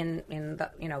educated in the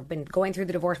been going through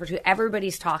the divorce, but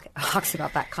everybody's talks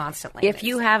about that constantly. If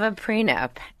you have a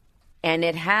prenup and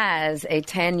it has a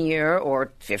 10-year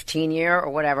or 15-year or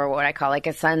whatever, what I call like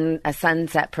a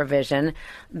sunset provision,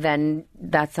 then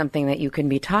that's something that you can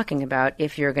be talking about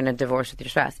if you're going to divorce with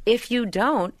your spouse. If you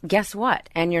don't, guess what?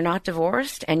 And you're not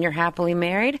divorced and you're happily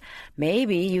married,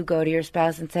 maybe you go to your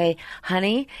spouse and say,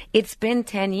 "Honey, it's been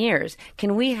 10 years.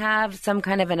 Can we have some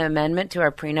kind of an amendment to our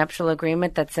prenuptial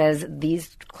agreement that says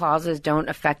these clauses don't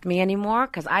affect me anymore?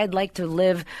 Because I'd like to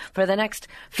live for the next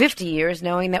 50 years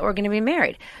knowing that we're going to be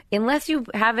married." Unless you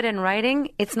have it in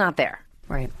writing, it's not there.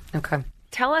 Right. Okay.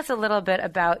 Tell us a little bit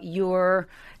about your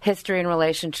history and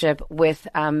relationship with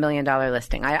 $1 Million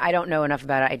Listing. I don't know enough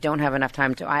about it. I don't have enough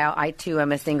time to. I too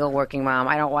am a single working mom.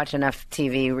 I don't watch enough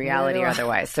TV, reality or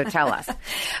otherwise. So tell us.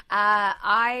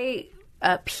 I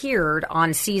appeared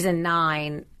on season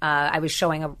 9. I was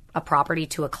showing a property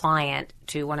to a client,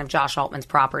 to one of Josh Altman's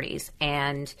properties,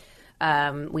 and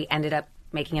we ended up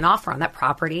making an offer on that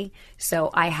property. So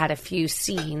I had a few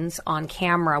scenes on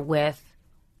camera with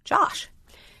Josh.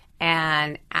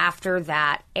 And after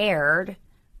that aired,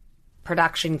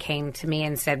 production came to me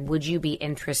and said, "Would you be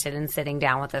interested in sitting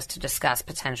down with us to discuss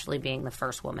potentially being the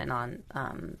first woman on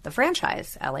the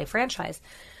franchise, LA franchise?"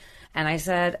 And I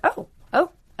said, oh,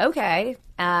 okay.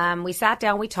 We sat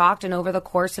down, we talked, and over the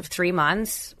course of 3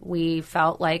 months, we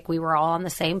felt like we were all on the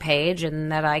same page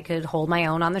and that I could hold my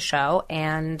own on the show,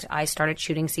 and I started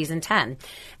shooting season 10.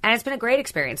 And it's been a great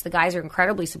experience. The guys are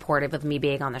incredibly supportive of me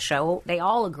being on the show. They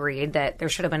all agreed that there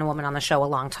should have been a woman on the show a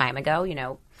long time ago.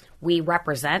 We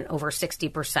represent over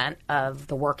 60% of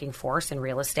the working force in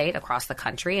real estate across the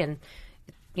country, and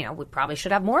we probably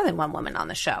should have more than one woman on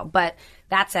the show. But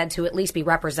that said, to at least be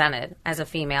represented as a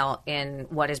female in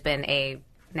what has been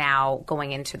now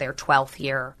going into their 12th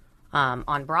year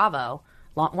on Bravo,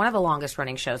 one of the longest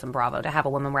running shows on Bravo, to have a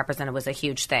woman represented was a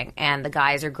huge thing. And the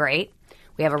guys are great.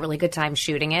 We have a really good time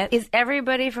shooting it. Is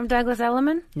everybody from Douglas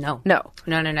Elliman? No.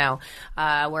 No.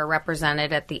 We're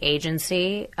represented at the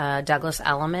agency, Douglas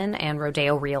Elliman and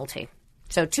Rodeo Realty.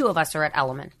 So 2 of us are at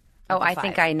Elliman. Oh, I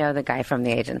think I know the guy from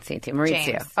the agency too, Mauricio.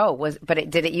 James. Oh,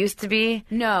 did it used to be?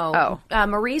 No. Oh,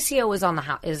 Mauricio is on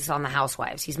the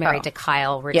Housewives. He's married to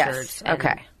Kyle Richards. Yes.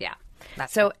 Okay. Yeah.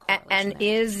 So, and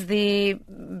is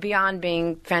beyond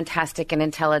being fantastic and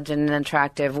intelligent and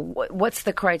attractive, what's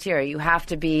the criteria? You have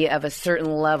to be of a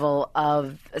certain level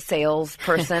of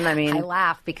salesperson. I mean, I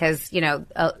laugh because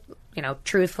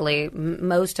truthfully,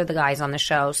 most of the guys on the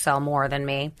show sell more than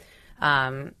me.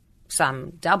 Some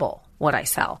double what I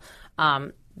sell.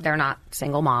 They're not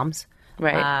single moms.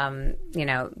 Right.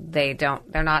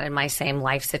 They're not in my same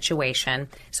life situation.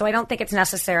 So I don't think it's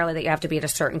necessarily that you have to be at a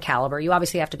certain caliber. You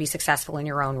obviously have to be successful in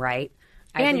your own right.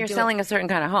 And you're selling a certain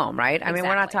kind of home, right? I mean,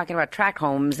 we're not talking about tract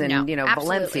homes in,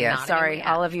 Valencia. Not. Sorry,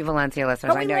 all of you Valencia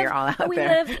listeners. I know you're all out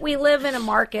there. We live in a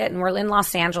market, and we're in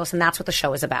Los Angeles, and that's what the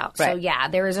show is about. Right. So, yeah,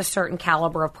 there is a certain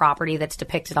caliber of property that's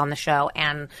depicted on the show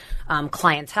and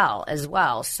clientele as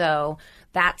well. So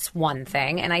that's one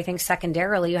thing. And I think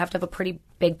secondarily, you have to have a pretty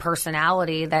big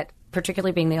personality that,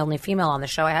 particularly being the only female on the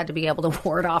show, I had to be able to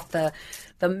ward off the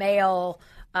male...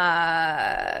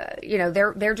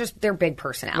 they're big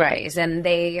personalities, right. And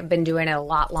they have been doing it a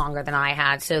lot longer than I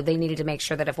had. So they needed to make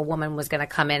sure that if a woman was going to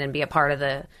come in and be a part of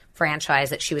the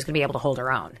franchise, that she was going to be able to hold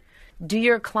her own. Do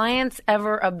your clients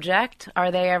ever object?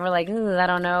 Are they ever like, I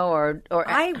don't know, or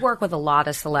I work with a lot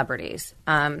of celebrities.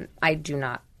 I do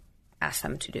not ask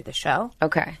them to do the show.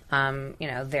 Okay.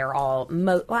 They're all...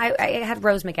 I had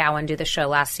Rose McGowan do the show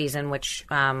last season, which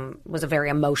was a very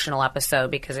emotional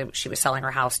episode because she was selling her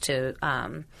house to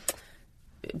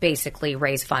basically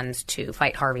raise funds to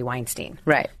fight Harvey Weinstein.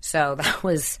 Right. So that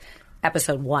was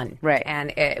episode 1. Right.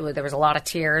 And there was a lot of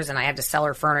tears, and I had to sell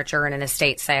her furniture in an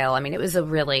estate sale. I mean, it was a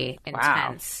really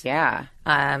intense... Wow.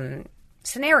 Yeah.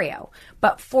 Scenario,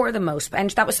 but for the most, and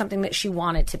that was something that she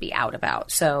wanted to be out about,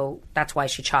 so that's why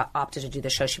she opted to do the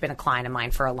show. She's been a client of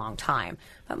mine for a long time,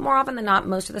 but more often than not,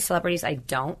 most of the celebrities I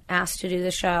don't ask to do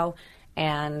the show,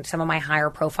 and some of my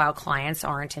higher profile clients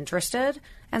aren't interested,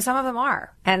 and some of them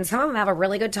are, and some of them have a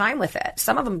really good time with it.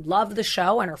 Some of them love the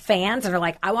show and are fans and are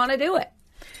like, I want to do it.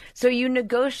 So you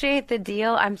negotiate the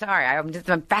deal. I'm sorry, I'm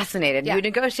fascinated. Yeah. You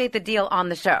negotiate the deal on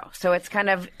the show, so it's kind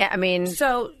of,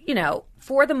 So,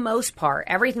 for the most part,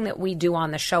 everything that we do on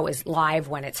the show is live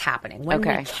when it's happening, when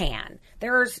we can.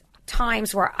 There's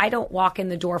times where I don't walk in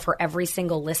the door for every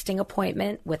single listing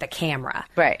appointment with a camera.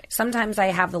 Right. Sometimes I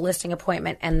have the listing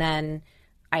appointment and then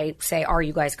I say, are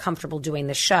you guys comfortable doing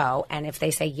the show? And if they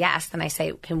say yes, then I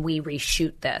say, can we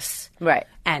reshoot this? Right.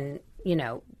 And,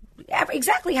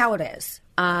 exactly how it is.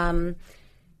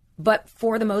 But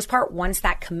for the most part, once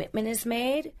that commitment is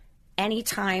made,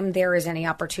 anytime there is any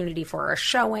opportunity for a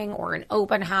showing or an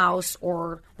open house,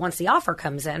 or once the offer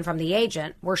comes in from the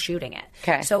agent, we're shooting it.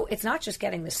 Okay. So it's not just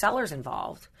getting the sellers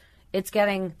involved. It's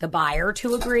getting the buyer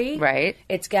to agree. Right.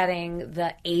 It's getting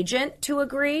the agent to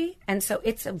agree. And so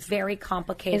it's a very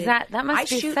complicated... That must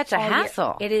be such a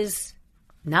hassle. It is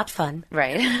not fun.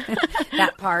 Right.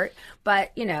 That part.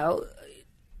 But,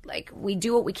 we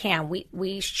do what we can.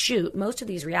 We shoot. Most of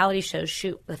these reality shows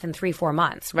shoot within 3-4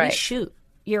 months. Right. We shoot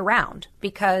year round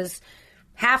because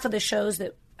half of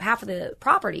the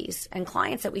properties and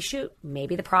clients that we shoot,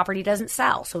 maybe the property doesn't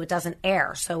sell, so it doesn't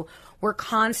air. So we're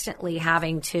constantly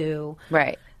having to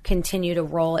continue to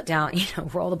roll it down,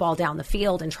 roll the ball down the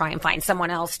field and try and find someone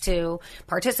else to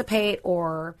participate,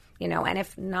 or, and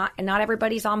if not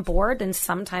everybody's on board, then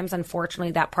sometimes,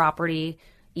 unfortunately, that property,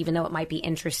 even though it might be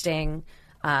interesting,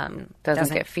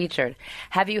 doesn't get featured.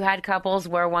 Have you had couples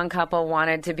where one couple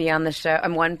wanted to be on the show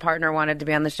and one partner wanted to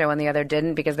be on the show and the other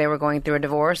didn't because they were going through a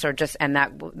divorce, or and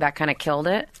that kind of killed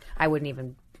it? I wouldn't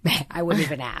even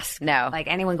ask. No. Like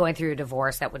anyone going through a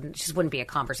divorce, that wouldn't be a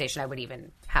conversation I would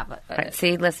even have.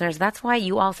 See, listeners, that's why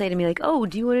you all say to me, like, oh,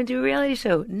 do you want to do a reality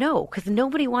show? No, because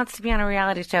nobody wants to be on a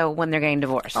reality show when they're getting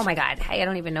divorced. Oh my God. Hey, I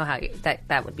don't even know how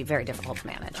that would be very difficult to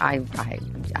manage. I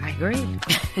agree.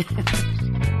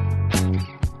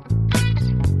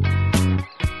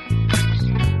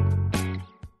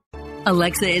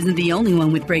 Alexa isn't the only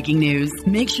one with breaking news.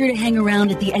 Make sure to hang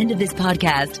around at the end of this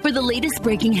podcast for the latest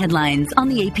breaking headlines on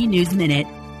the AP News Minute.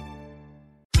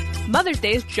 Mother's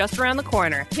Day is just around the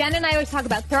corner. Jen and I always talk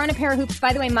about throwing a pair of hoops.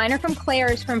 By the way, mine are from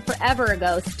Claire's from forever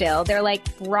ago still. They're like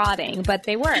rotting, but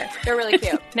they work. They're really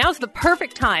cute. Now's the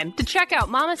perfect time to check out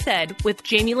Mama Said with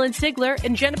Jamie Lynn Sigler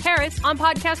and Jenna Paris on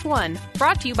Podcast One,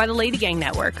 brought to you by the Lady Gang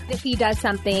Network. If he does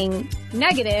something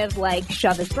negative, like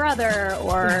shove his brother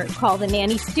or call the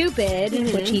nanny stupid,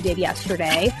 which he did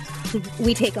yesterday,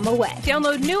 we take him away.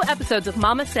 Download new episodes of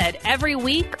Mama Said every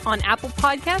week on Apple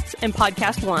Podcasts and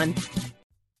Podcast One.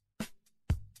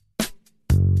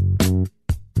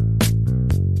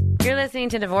 You're listening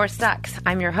to Divorce Sucks.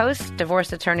 I'm your host,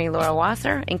 divorce attorney Laura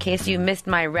Wasser. In case you missed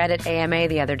my Reddit AMA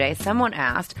the other day, someone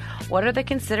asked, what are the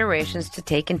considerations to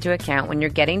take into account when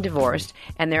you're getting divorced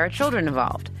and there are children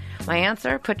involved? My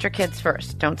answer, put your kids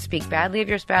first. Don't speak badly of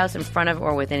your spouse in front of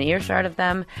or within earshot of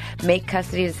them. Make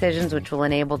custody decisions which will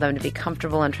enable them to be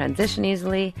comfortable and transition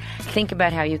easily. Think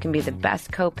about how you can be the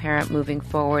best co-parent moving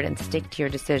forward and stick to your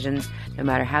decisions no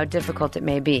matter how difficult it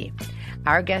may be.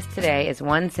 Our guest today is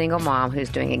one single mom who's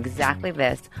doing exactly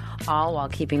this, all while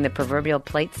keeping the proverbial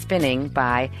plate spinning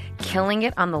by killing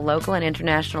it on the local and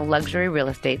international luxury real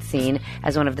estate scene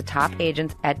as one of the top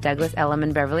agents at Douglas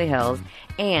Elliman Beverly Hills,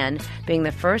 and being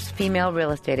the first female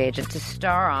real estate agent to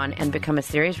star on and become a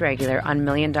series regular on $1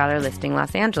 Million Listing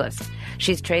Los Angeles.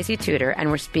 She's Tracy Tudor,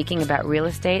 and we're speaking about real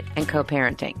estate and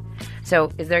co-parenting.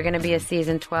 So is there going to be a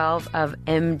season 12 of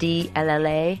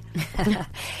MDLLA?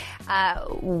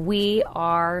 We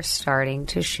are starting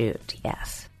to shoot,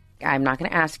 yes. I'm not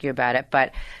going to ask you about it,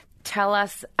 but tell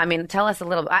us a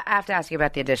little bit. I have to ask you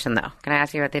about The Addition, though. Can I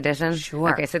ask you about The Addition?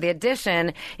 Sure. Okay, so The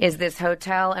Addition is this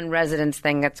hotel and residence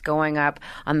thing that's going up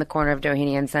on the corner of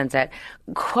Doheny and Sunset,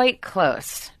 quite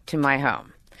close to my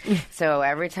home. So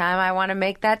every time I want to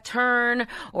make that turn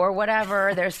or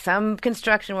whatever, there's some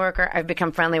construction worker. I've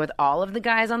become friendly with all of the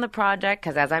guys on the project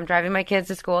because as I'm driving my kids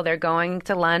to school, they're going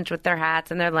to lunch with their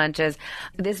hats and their lunches.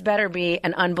 This better be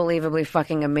an unbelievably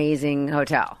fucking amazing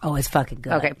hotel. Oh, it's fucking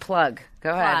good. Okay, plug. Go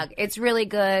ahead. It's really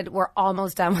good. We're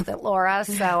almost done with it, Laura.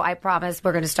 So I promise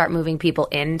we're going to start moving people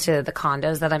into the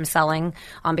condos that I'm selling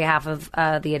on behalf of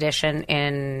The Addition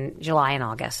in July and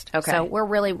August. Okay. So we're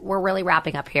really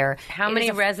wrapping up here. How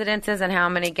many residences and how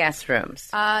many guest rooms?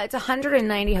 It's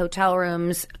 190 hotel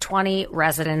rooms, 20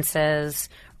 residences,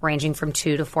 ranging from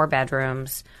 2 to 4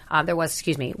 bedrooms. 1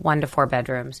 to 4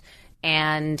 bedrooms.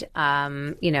 And,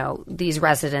 these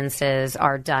residences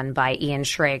are done by Ian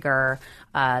Schrager.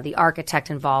 The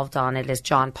architect involved on it is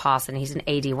John Pawson. He's an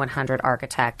AD 100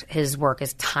 architect. His work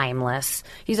is timeless.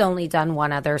 He's only done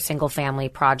one other single-family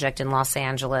project in Los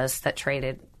Angeles that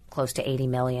traded close to $80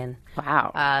 million.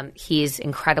 Wow. He's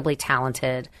incredibly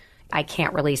talented. I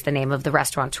can't release the name of the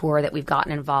restaurateur that we've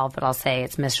gotten involved, but I'll say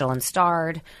it's Michelin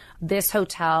starred. This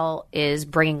hotel is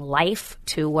bringing life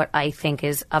to what I think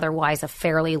is otherwise a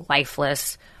fairly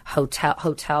lifeless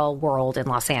hotel world in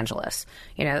Los Angeles.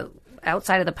 You know,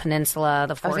 outside of the peninsula,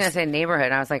 the I was going to say neighborhood.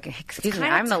 And I was like, excuse me,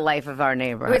 I'm the life of our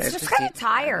neighborhood. It's just kind of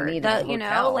tired.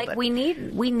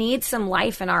 We need some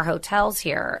life in our hotels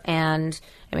here. And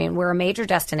I mean, we're a major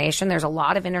destination. There's a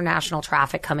lot of international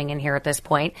traffic coming in here at this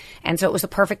point. And so it was the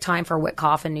perfect time for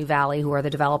Witkoff and New Valley, who are the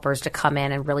developers, to come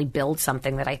in and really build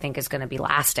something that I think is going to be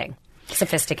lasting,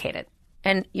 sophisticated.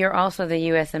 And you're also the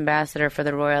U.S. ambassador for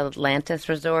the Royal Atlantis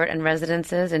Resort and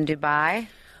Residences in Dubai.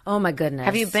 Oh, my goodness.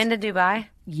 Have you been to Dubai?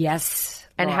 Yes.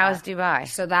 And Laura. how's Dubai?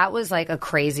 So that was like a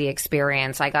crazy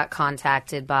experience. I got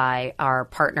contacted by our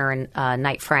partner,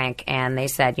 Knight Frank, and they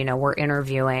said, we're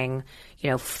interviewing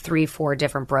 3-4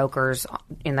 different brokers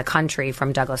in the country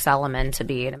from Douglas Elliman to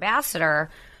be an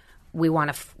ambassador. We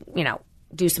want to,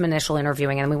 do some initial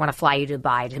interviewing, and we want to fly you to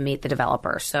Dubai to meet the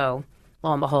developer. So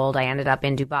lo and behold, I ended up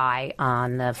in Dubai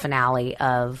on the finale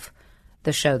of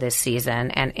the show this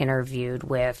season and interviewed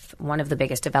with one of the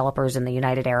biggest developers in the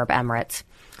United Arab Emirates.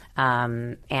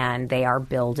 And they are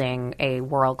building a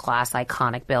world-class,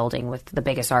 iconic building with the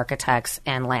biggest architects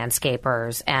and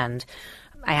landscapers. And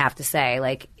I have to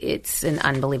say, it's an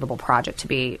unbelievable project to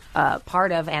be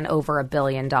part of, and over $1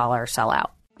 billion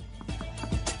sellout.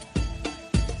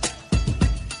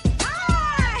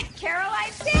 Hi!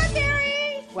 Caroline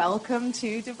Stanberry! Welcome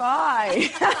to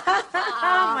Dubai.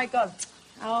 Oh, my God.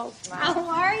 Oh, wow. How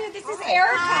are you? This is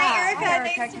Erica. Hi,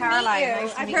 Erica. Nice Caroline. To meet you.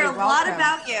 Nice to I've meet heard you. a lot Welcome.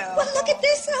 about you. Well, look at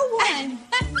this one.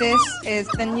 This is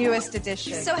the newest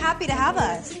edition. So happy to have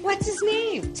us. What's his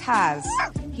name? Taz.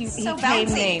 He So came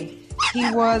bouncy. named.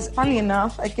 He was, funny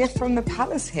enough, a gift from the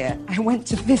palace here. I went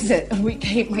to visit and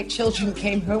my children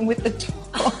came home with the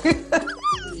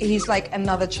dog. He's like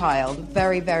another child.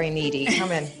 Very, very needy.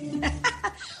 Come in.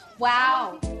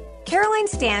 Wow. Caroline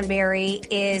Stanberry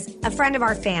is a friend of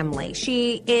our family.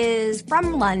 She is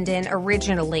from London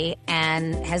originally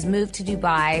and has moved to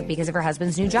Dubai because of her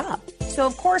husband's new job. So,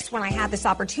 of course, when I had this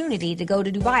opportunity to go to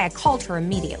Dubai, I called her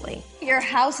immediately. Your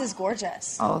house is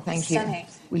gorgeous. Oh, thank you. Stunning.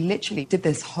 We literally did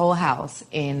this whole house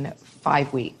in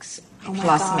 5 weeks, Oh my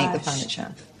plus make the gosh.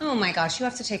 furniture. Oh my gosh, you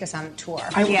have to take us on a tour.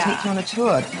 I will take you on a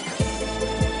tour.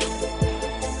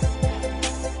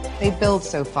 They build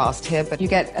so fast here, but you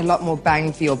get a lot more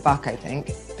bang for your buck, I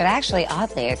think. But actually,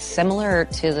 oddly, it's similar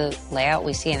to the layout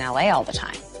we see in LA all the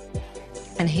time.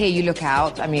 And here you look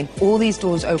out, I mean, all these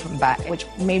doors open back, which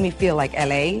made me feel like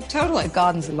LA. Totally. The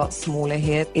garden's a lot smaller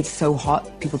here. It's so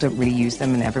hot, people don't really use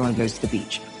them, and everyone goes to the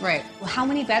beach. Right. Well, how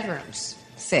many bedrooms?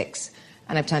 6.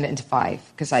 And I've turned it into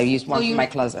 5, because I used one for my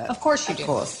closet. Of course you do. Of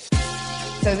course.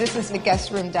 So this is the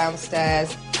guest room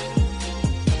downstairs.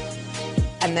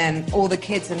 And then all the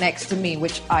kids are next to me,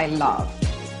 which I love.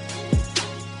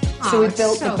 So we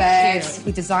built the beds,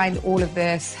 we designed all of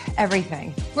this,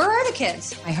 everything. Where are the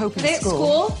kids? I hope in Are they at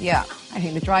school. school? Yeah. I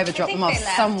think the driver dropped them off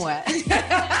somewhere.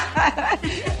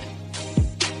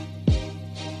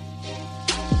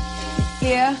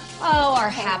 Here. Oh, our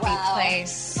happy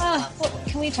place.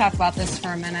 Can we talk about this for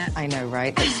a minute? I know,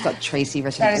 right? It's got Tracy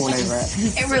written all over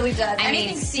it. It really does. I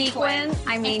mean, sequin.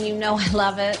 I mean, you know I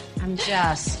love it. I'm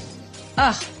just,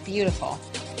 beautiful.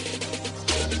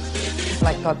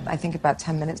 Like, got, I think, about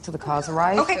 10 minutes till the cars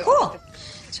arrive. Okay, cool.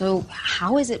 So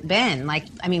how has it been? Like,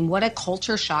 I mean, what a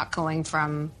culture shock going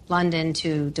from London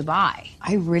to Dubai.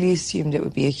 I really assumed it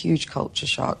would be a huge culture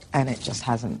shock, and it just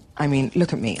hasn't. I mean,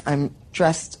 look at me. I'm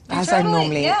dressed as I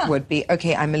normally would be.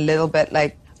 Okay, I'm a little bit,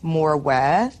 like, more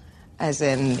aware, as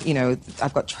in, you know,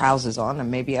 I've got trousers on, and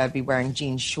maybe I'd be wearing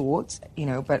jeans shorts, you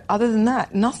know, but other than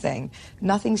that, nothing.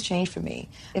 Nothing's changed for me.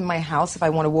 In my house, if I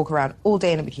want to walk around all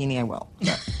day in a bikini, I will.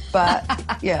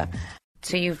 But, yeah.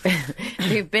 So you've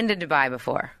been to Dubai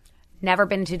before? Never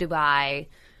been to Dubai,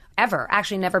 ever.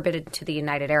 Actually, never been to the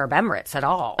United Arab Emirates at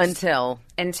all. Until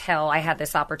I had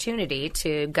this opportunity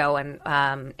to go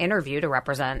and interview to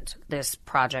represent this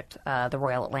project, the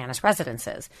Royal Atlantis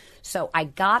Residences. So I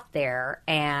got there,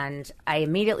 and I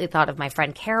immediately thought of my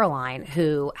friend Caroline,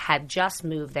 who had just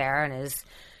moved there and is,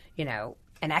 you know,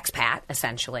 an expat,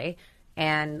 essentially,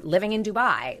 and living in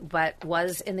Dubai, but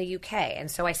was in the UK.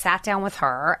 And so I sat down with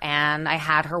her, and I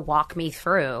had her walk me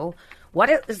through what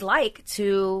it is like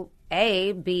to,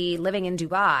 be living in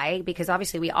Dubai, because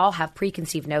obviously we all have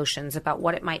preconceived notions about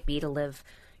what it might be to live,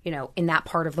 you know, in that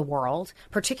part of the world,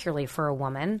 particularly for a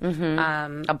woman.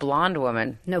 Mm-hmm. A blonde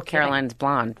woman. No kidding. Caroline's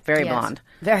blonde. Very blonde.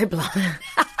 Very blonde.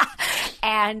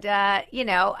 And, you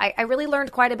know, I really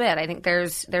learned quite a bit. I think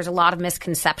there's a lot of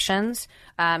misconceptions.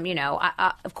 You know,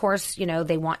 of course, you know,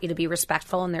 they want you to be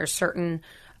respectful, and there's certain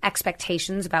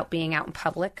expectations about being out in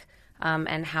public,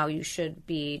 and how you should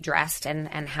be dressed,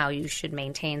 and how you should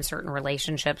maintain certain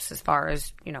relationships as far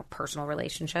as, you know, personal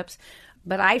relationships.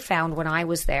 But I found when I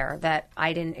was there that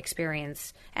I didn't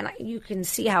experience, and you can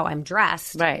see how I'm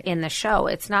dressed in the show.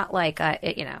 It's not like,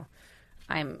 you know,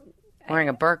 I'm wearing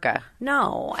a burqa.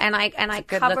 No, and I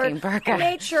covered. Burqa. I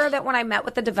made sure that when I met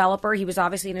with the developer, he was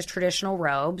obviously in his traditional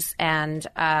robes and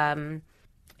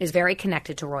is very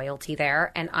connected to royalty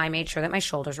there. And I made sure that my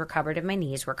shoulders were covered and my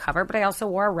knees were covered. But I also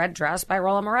wore a red dress by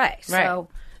Roland Mouret. So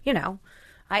you know,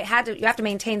 you have to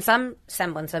maintain some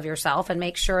semblance of yourself and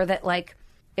make sure that, like,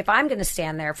 if I'm going to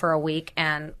stand there for a week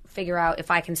and figure out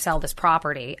if I can sell this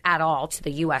property at all to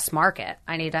the U.S. market,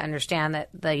 I need to understand that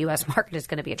the U.S. market is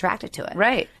going to be attracted to it.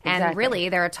 Right. And exactly. really,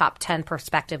 they're a top 10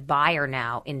 prospective buyer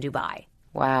now in Dubai.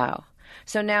 Wow.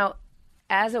 So now,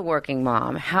 as a working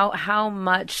mom, how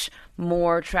much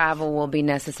more travel will be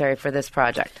necessary for this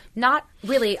project? Not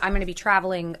really. I'm going to be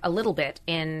traveling a little bit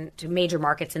into major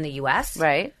markets in the U.S.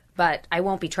 Right. But I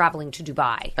won't be traveling to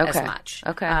Dubai as much.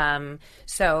 Okay.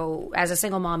 So as a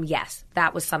single mom, yes,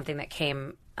 that was something that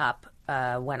came up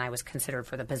when I was considered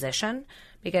for the position,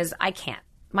 because I can't.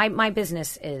 My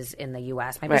business is in the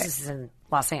U.S. My business is in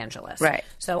Los Angeles. Right.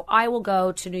 So I will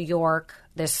go to New York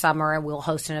this summer, and we'll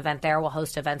host an event there. We'll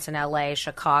host events in L.A.,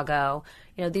 Chicago.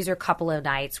 You know, these are a couple of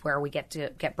nights where we get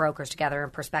to get brokers together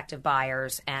and prospective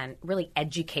buyers and really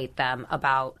educate them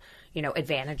about, you know,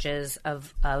 advantages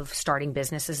of starting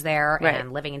businesses there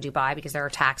and living in Dubai, because there are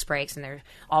tax breaks and there's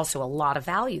also a lot of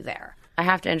value there. I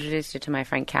have to introduce you to my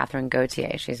friend Catherine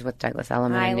Gauthier. She's with Douglas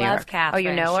Elliman in New York. I love Catherine. Oh,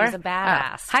 you know her? She's a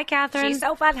badass. Hi, Catherine. She's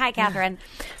so fun. Hi, Catherine.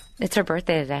 It's her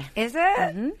birthday today. Is it?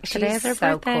 Mm-hmm. Today is her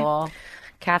birthday. Cool.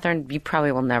 Catherine, you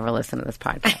probably will never listen to this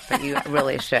podcast, but you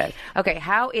really should. Okay,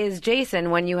 how is Jason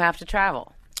when you have to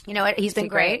travel? You know what? He's been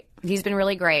great. He's been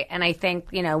really great. And I think,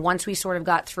 you know, once we sort of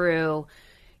got through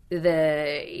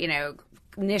the, you know,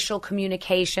 initial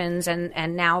communications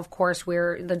and now, of course,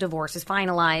 the divorce is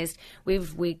finalized,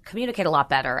 we communicate a lot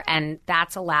better, and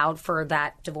that's allowed for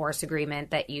that divorce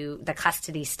agreement that the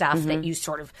custody stuff that you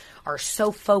sort of are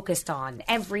so focused on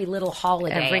every little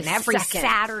holiday and every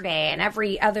Saturday and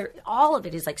every other, all of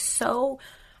it is like so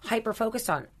hyper focused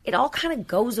on. It all kind of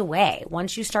goes away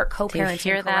once you start co-parenting. Do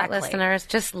you hear that, correctly. listeners?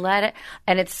 Just let it.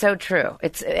 And it's so true.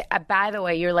 It's by the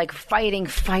way, you're like fighting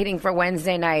for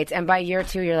Wednesday nights, and by year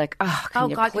 2, you're like, can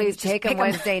you please take them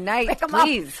Wednesday night,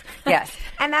 please? Yes.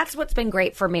 And that's what's been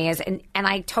great for me is, and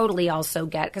I totally also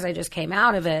get, because I just came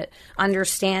out of it,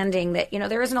 understanding that, you know,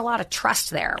 there isn't a lot of trust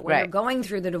there. When you're going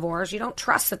through the divorce, you don't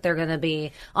trust that they're going to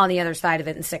be on the other side of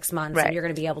it in 6 months and you're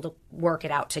going to be able to work it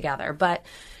out together. But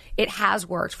it has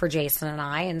worked for Jason and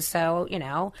I. And so, you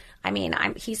know, I mean,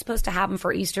 he's supposed to have him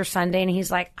for Easter Sunday, and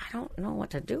he's like, I don't know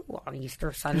what to do on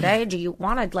Easter Sunday. Do you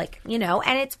want to, like, you know,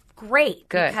 and it's great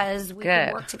because we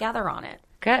can work together on it.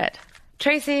 Good.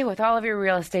 Tracy, with all of your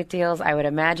real estate deals, I would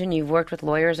imagine you've worked with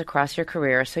lawyers across your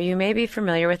career, so you may be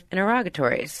familiar with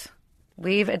interrogatories.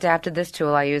 We've adapted this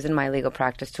tool I use in my legal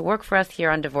practice to work for us here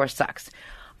on Divorce Sucks.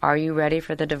 Are you ready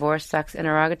for the Divorce Sucks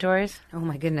interrogatories? Oh,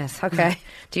 my goodness. Okay.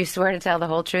 Do you swear to tell the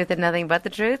whole truth and nothing but the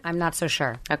truth? I'm not so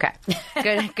sure. Okay.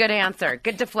 Good answer.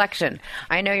 Good deflection.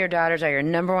 I know your daughters are your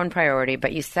number one priority,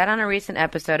 but you said on a recent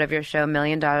episode of your show, $1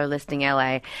 Million Listing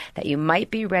LA, that you might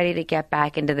be ready to get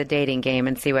back into the dating game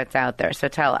and see what's out there. So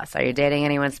tell us, are you dating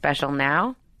anyone special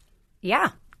now? Yeah,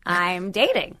 I'm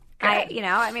dating. I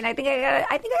think I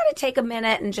gotta take a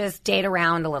minute and just date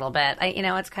around a little bit.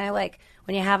 It's kind of like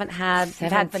when you haven't had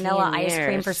vanilla ice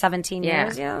cream for 17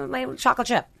 years, my chocolate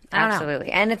chip. Absolutely.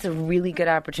 And it's a really good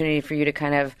opportunity for you to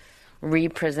kind of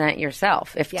represent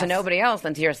yourself. If to nobody else,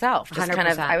 then to yourself. Just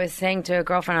 100%. I was saying to a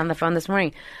girlfriend on the phone this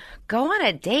morning, go on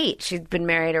a date. She's been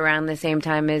married around the same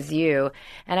time as you.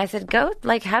 And I said, go,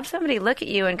 have somebody look at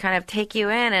you and kind of take you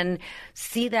in and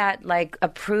see that,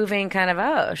 approving kind of,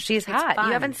 oh, she's hot. fun.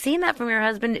 You haven't seen that from your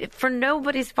husband for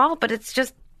nobody's fault, but it's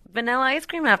just vanilla ice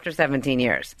cream after 17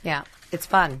 years. Yeah, it's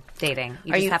fun dating.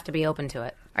 You just have to be open to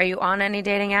it. Are you on any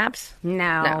dating apps?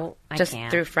 No, I just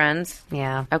can't. through friends?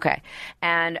 Yeah. Okay.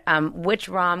 And which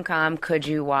rom-com could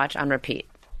you watch on repeat?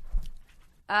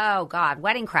 Oh, God.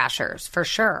 Wedding Crashers, for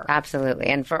sure. Absolutely.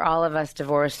 And for all of us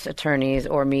divorce attorneys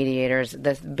or mediators,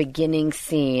 the beginning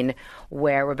scene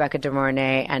where Rebecca De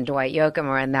Mornay and Dwight Yoakam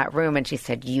are in that room, and she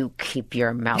said, you keep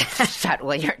your mouth shut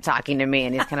while you're talking to me.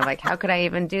 And he's kind of like, how could I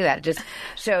even do that? It just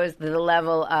shows the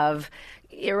level of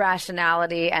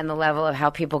irrationality and the level of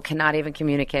how people cannot even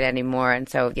communicate anymore. And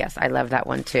so, yes, I love that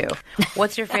one, too.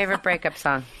 What's your favorite breakup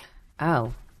song?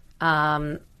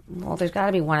 Well, there's got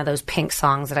to be one of those Pink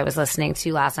songs that I was listening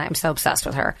to last night. I'm so obsessed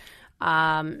with her.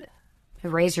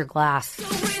 Raise Your Glass.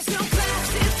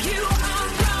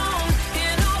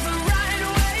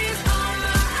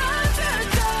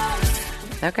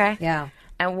 Okay. Yeah.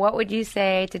 And what would you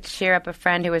say to cheer up a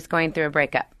friend who is going through a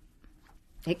breakup?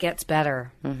 It gets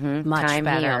better. Mm-hmm. Much Time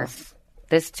better. Heals.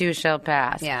 This too shall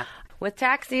pass. Yeah. With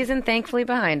tax season thankfully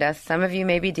behind us, some of you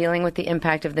may be dealing with the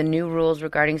impact of the new rules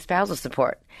regarding spousal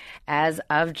support. As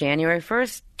of January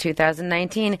 1st,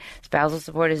 2019, spousal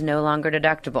support is no longer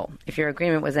deductible. If your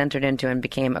agreement was entered into and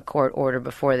became a court order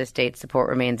before this date, support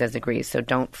remains as agreed, so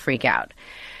don't freak out.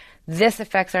 This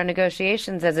affects our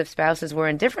negotiations, as if spouses were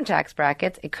in different tax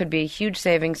brackets, it could be a huge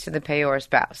savings to the payor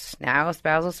spouse. Now,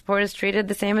 spousal support is treated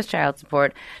the same as child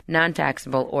support,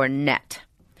 non-taxable or net.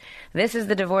 This is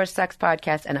the Divorce Sucks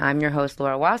podcast, and I'm your host,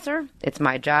 Laura Wasser. It's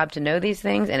my job to know these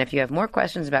things, and if you have more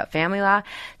questions about family law,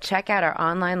 check out our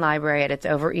online library at It's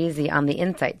Over Easy on the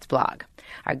Insights blog.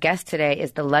 Our guest today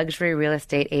is the luxury real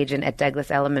estate agent at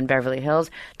Douglas Elliman in Beverly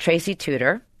Hills, Tracy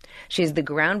Tutor. She's the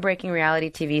groundbreaking reality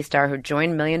TV star who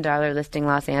joined $1 Million Listing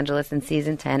Los Angeles in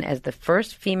Season 10 as the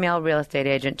first female real estate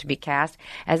agent to be cast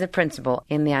as a principal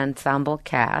in the ensemble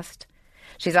cast.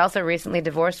 She's also recently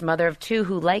divorced mother of two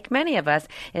who, like many of us,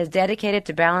 is dedicated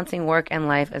to balancing work and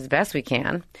life as best we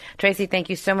can. Tracy, thank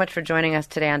you so much for joining us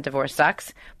today on Divorce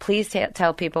Sucks. Please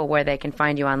tell people where they can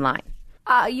find you online.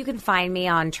 You can find me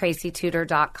on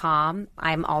tracytutor.com.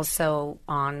 I'm also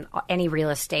on any real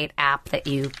estate app that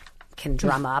you can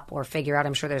drum up or figure out.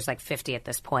 I'm sure there's 50 at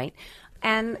this point.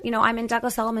 And, I'm in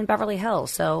Douglas Elliman, Beverly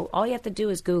Hills, so all you have to do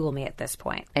is Google me at this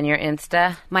point. And your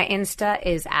Insta? My Insta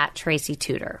is at Tracy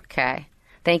Tutor. Okay.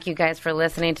 Thank you guys for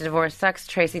listening to Divorce Sucks.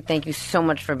 Tracy, thank you so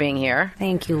much for being here.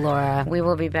 Thank you, Laura. We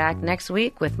will be back next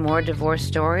week with more divorce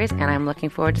stories, and I'm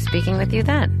looking forward to speaking with you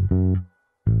then.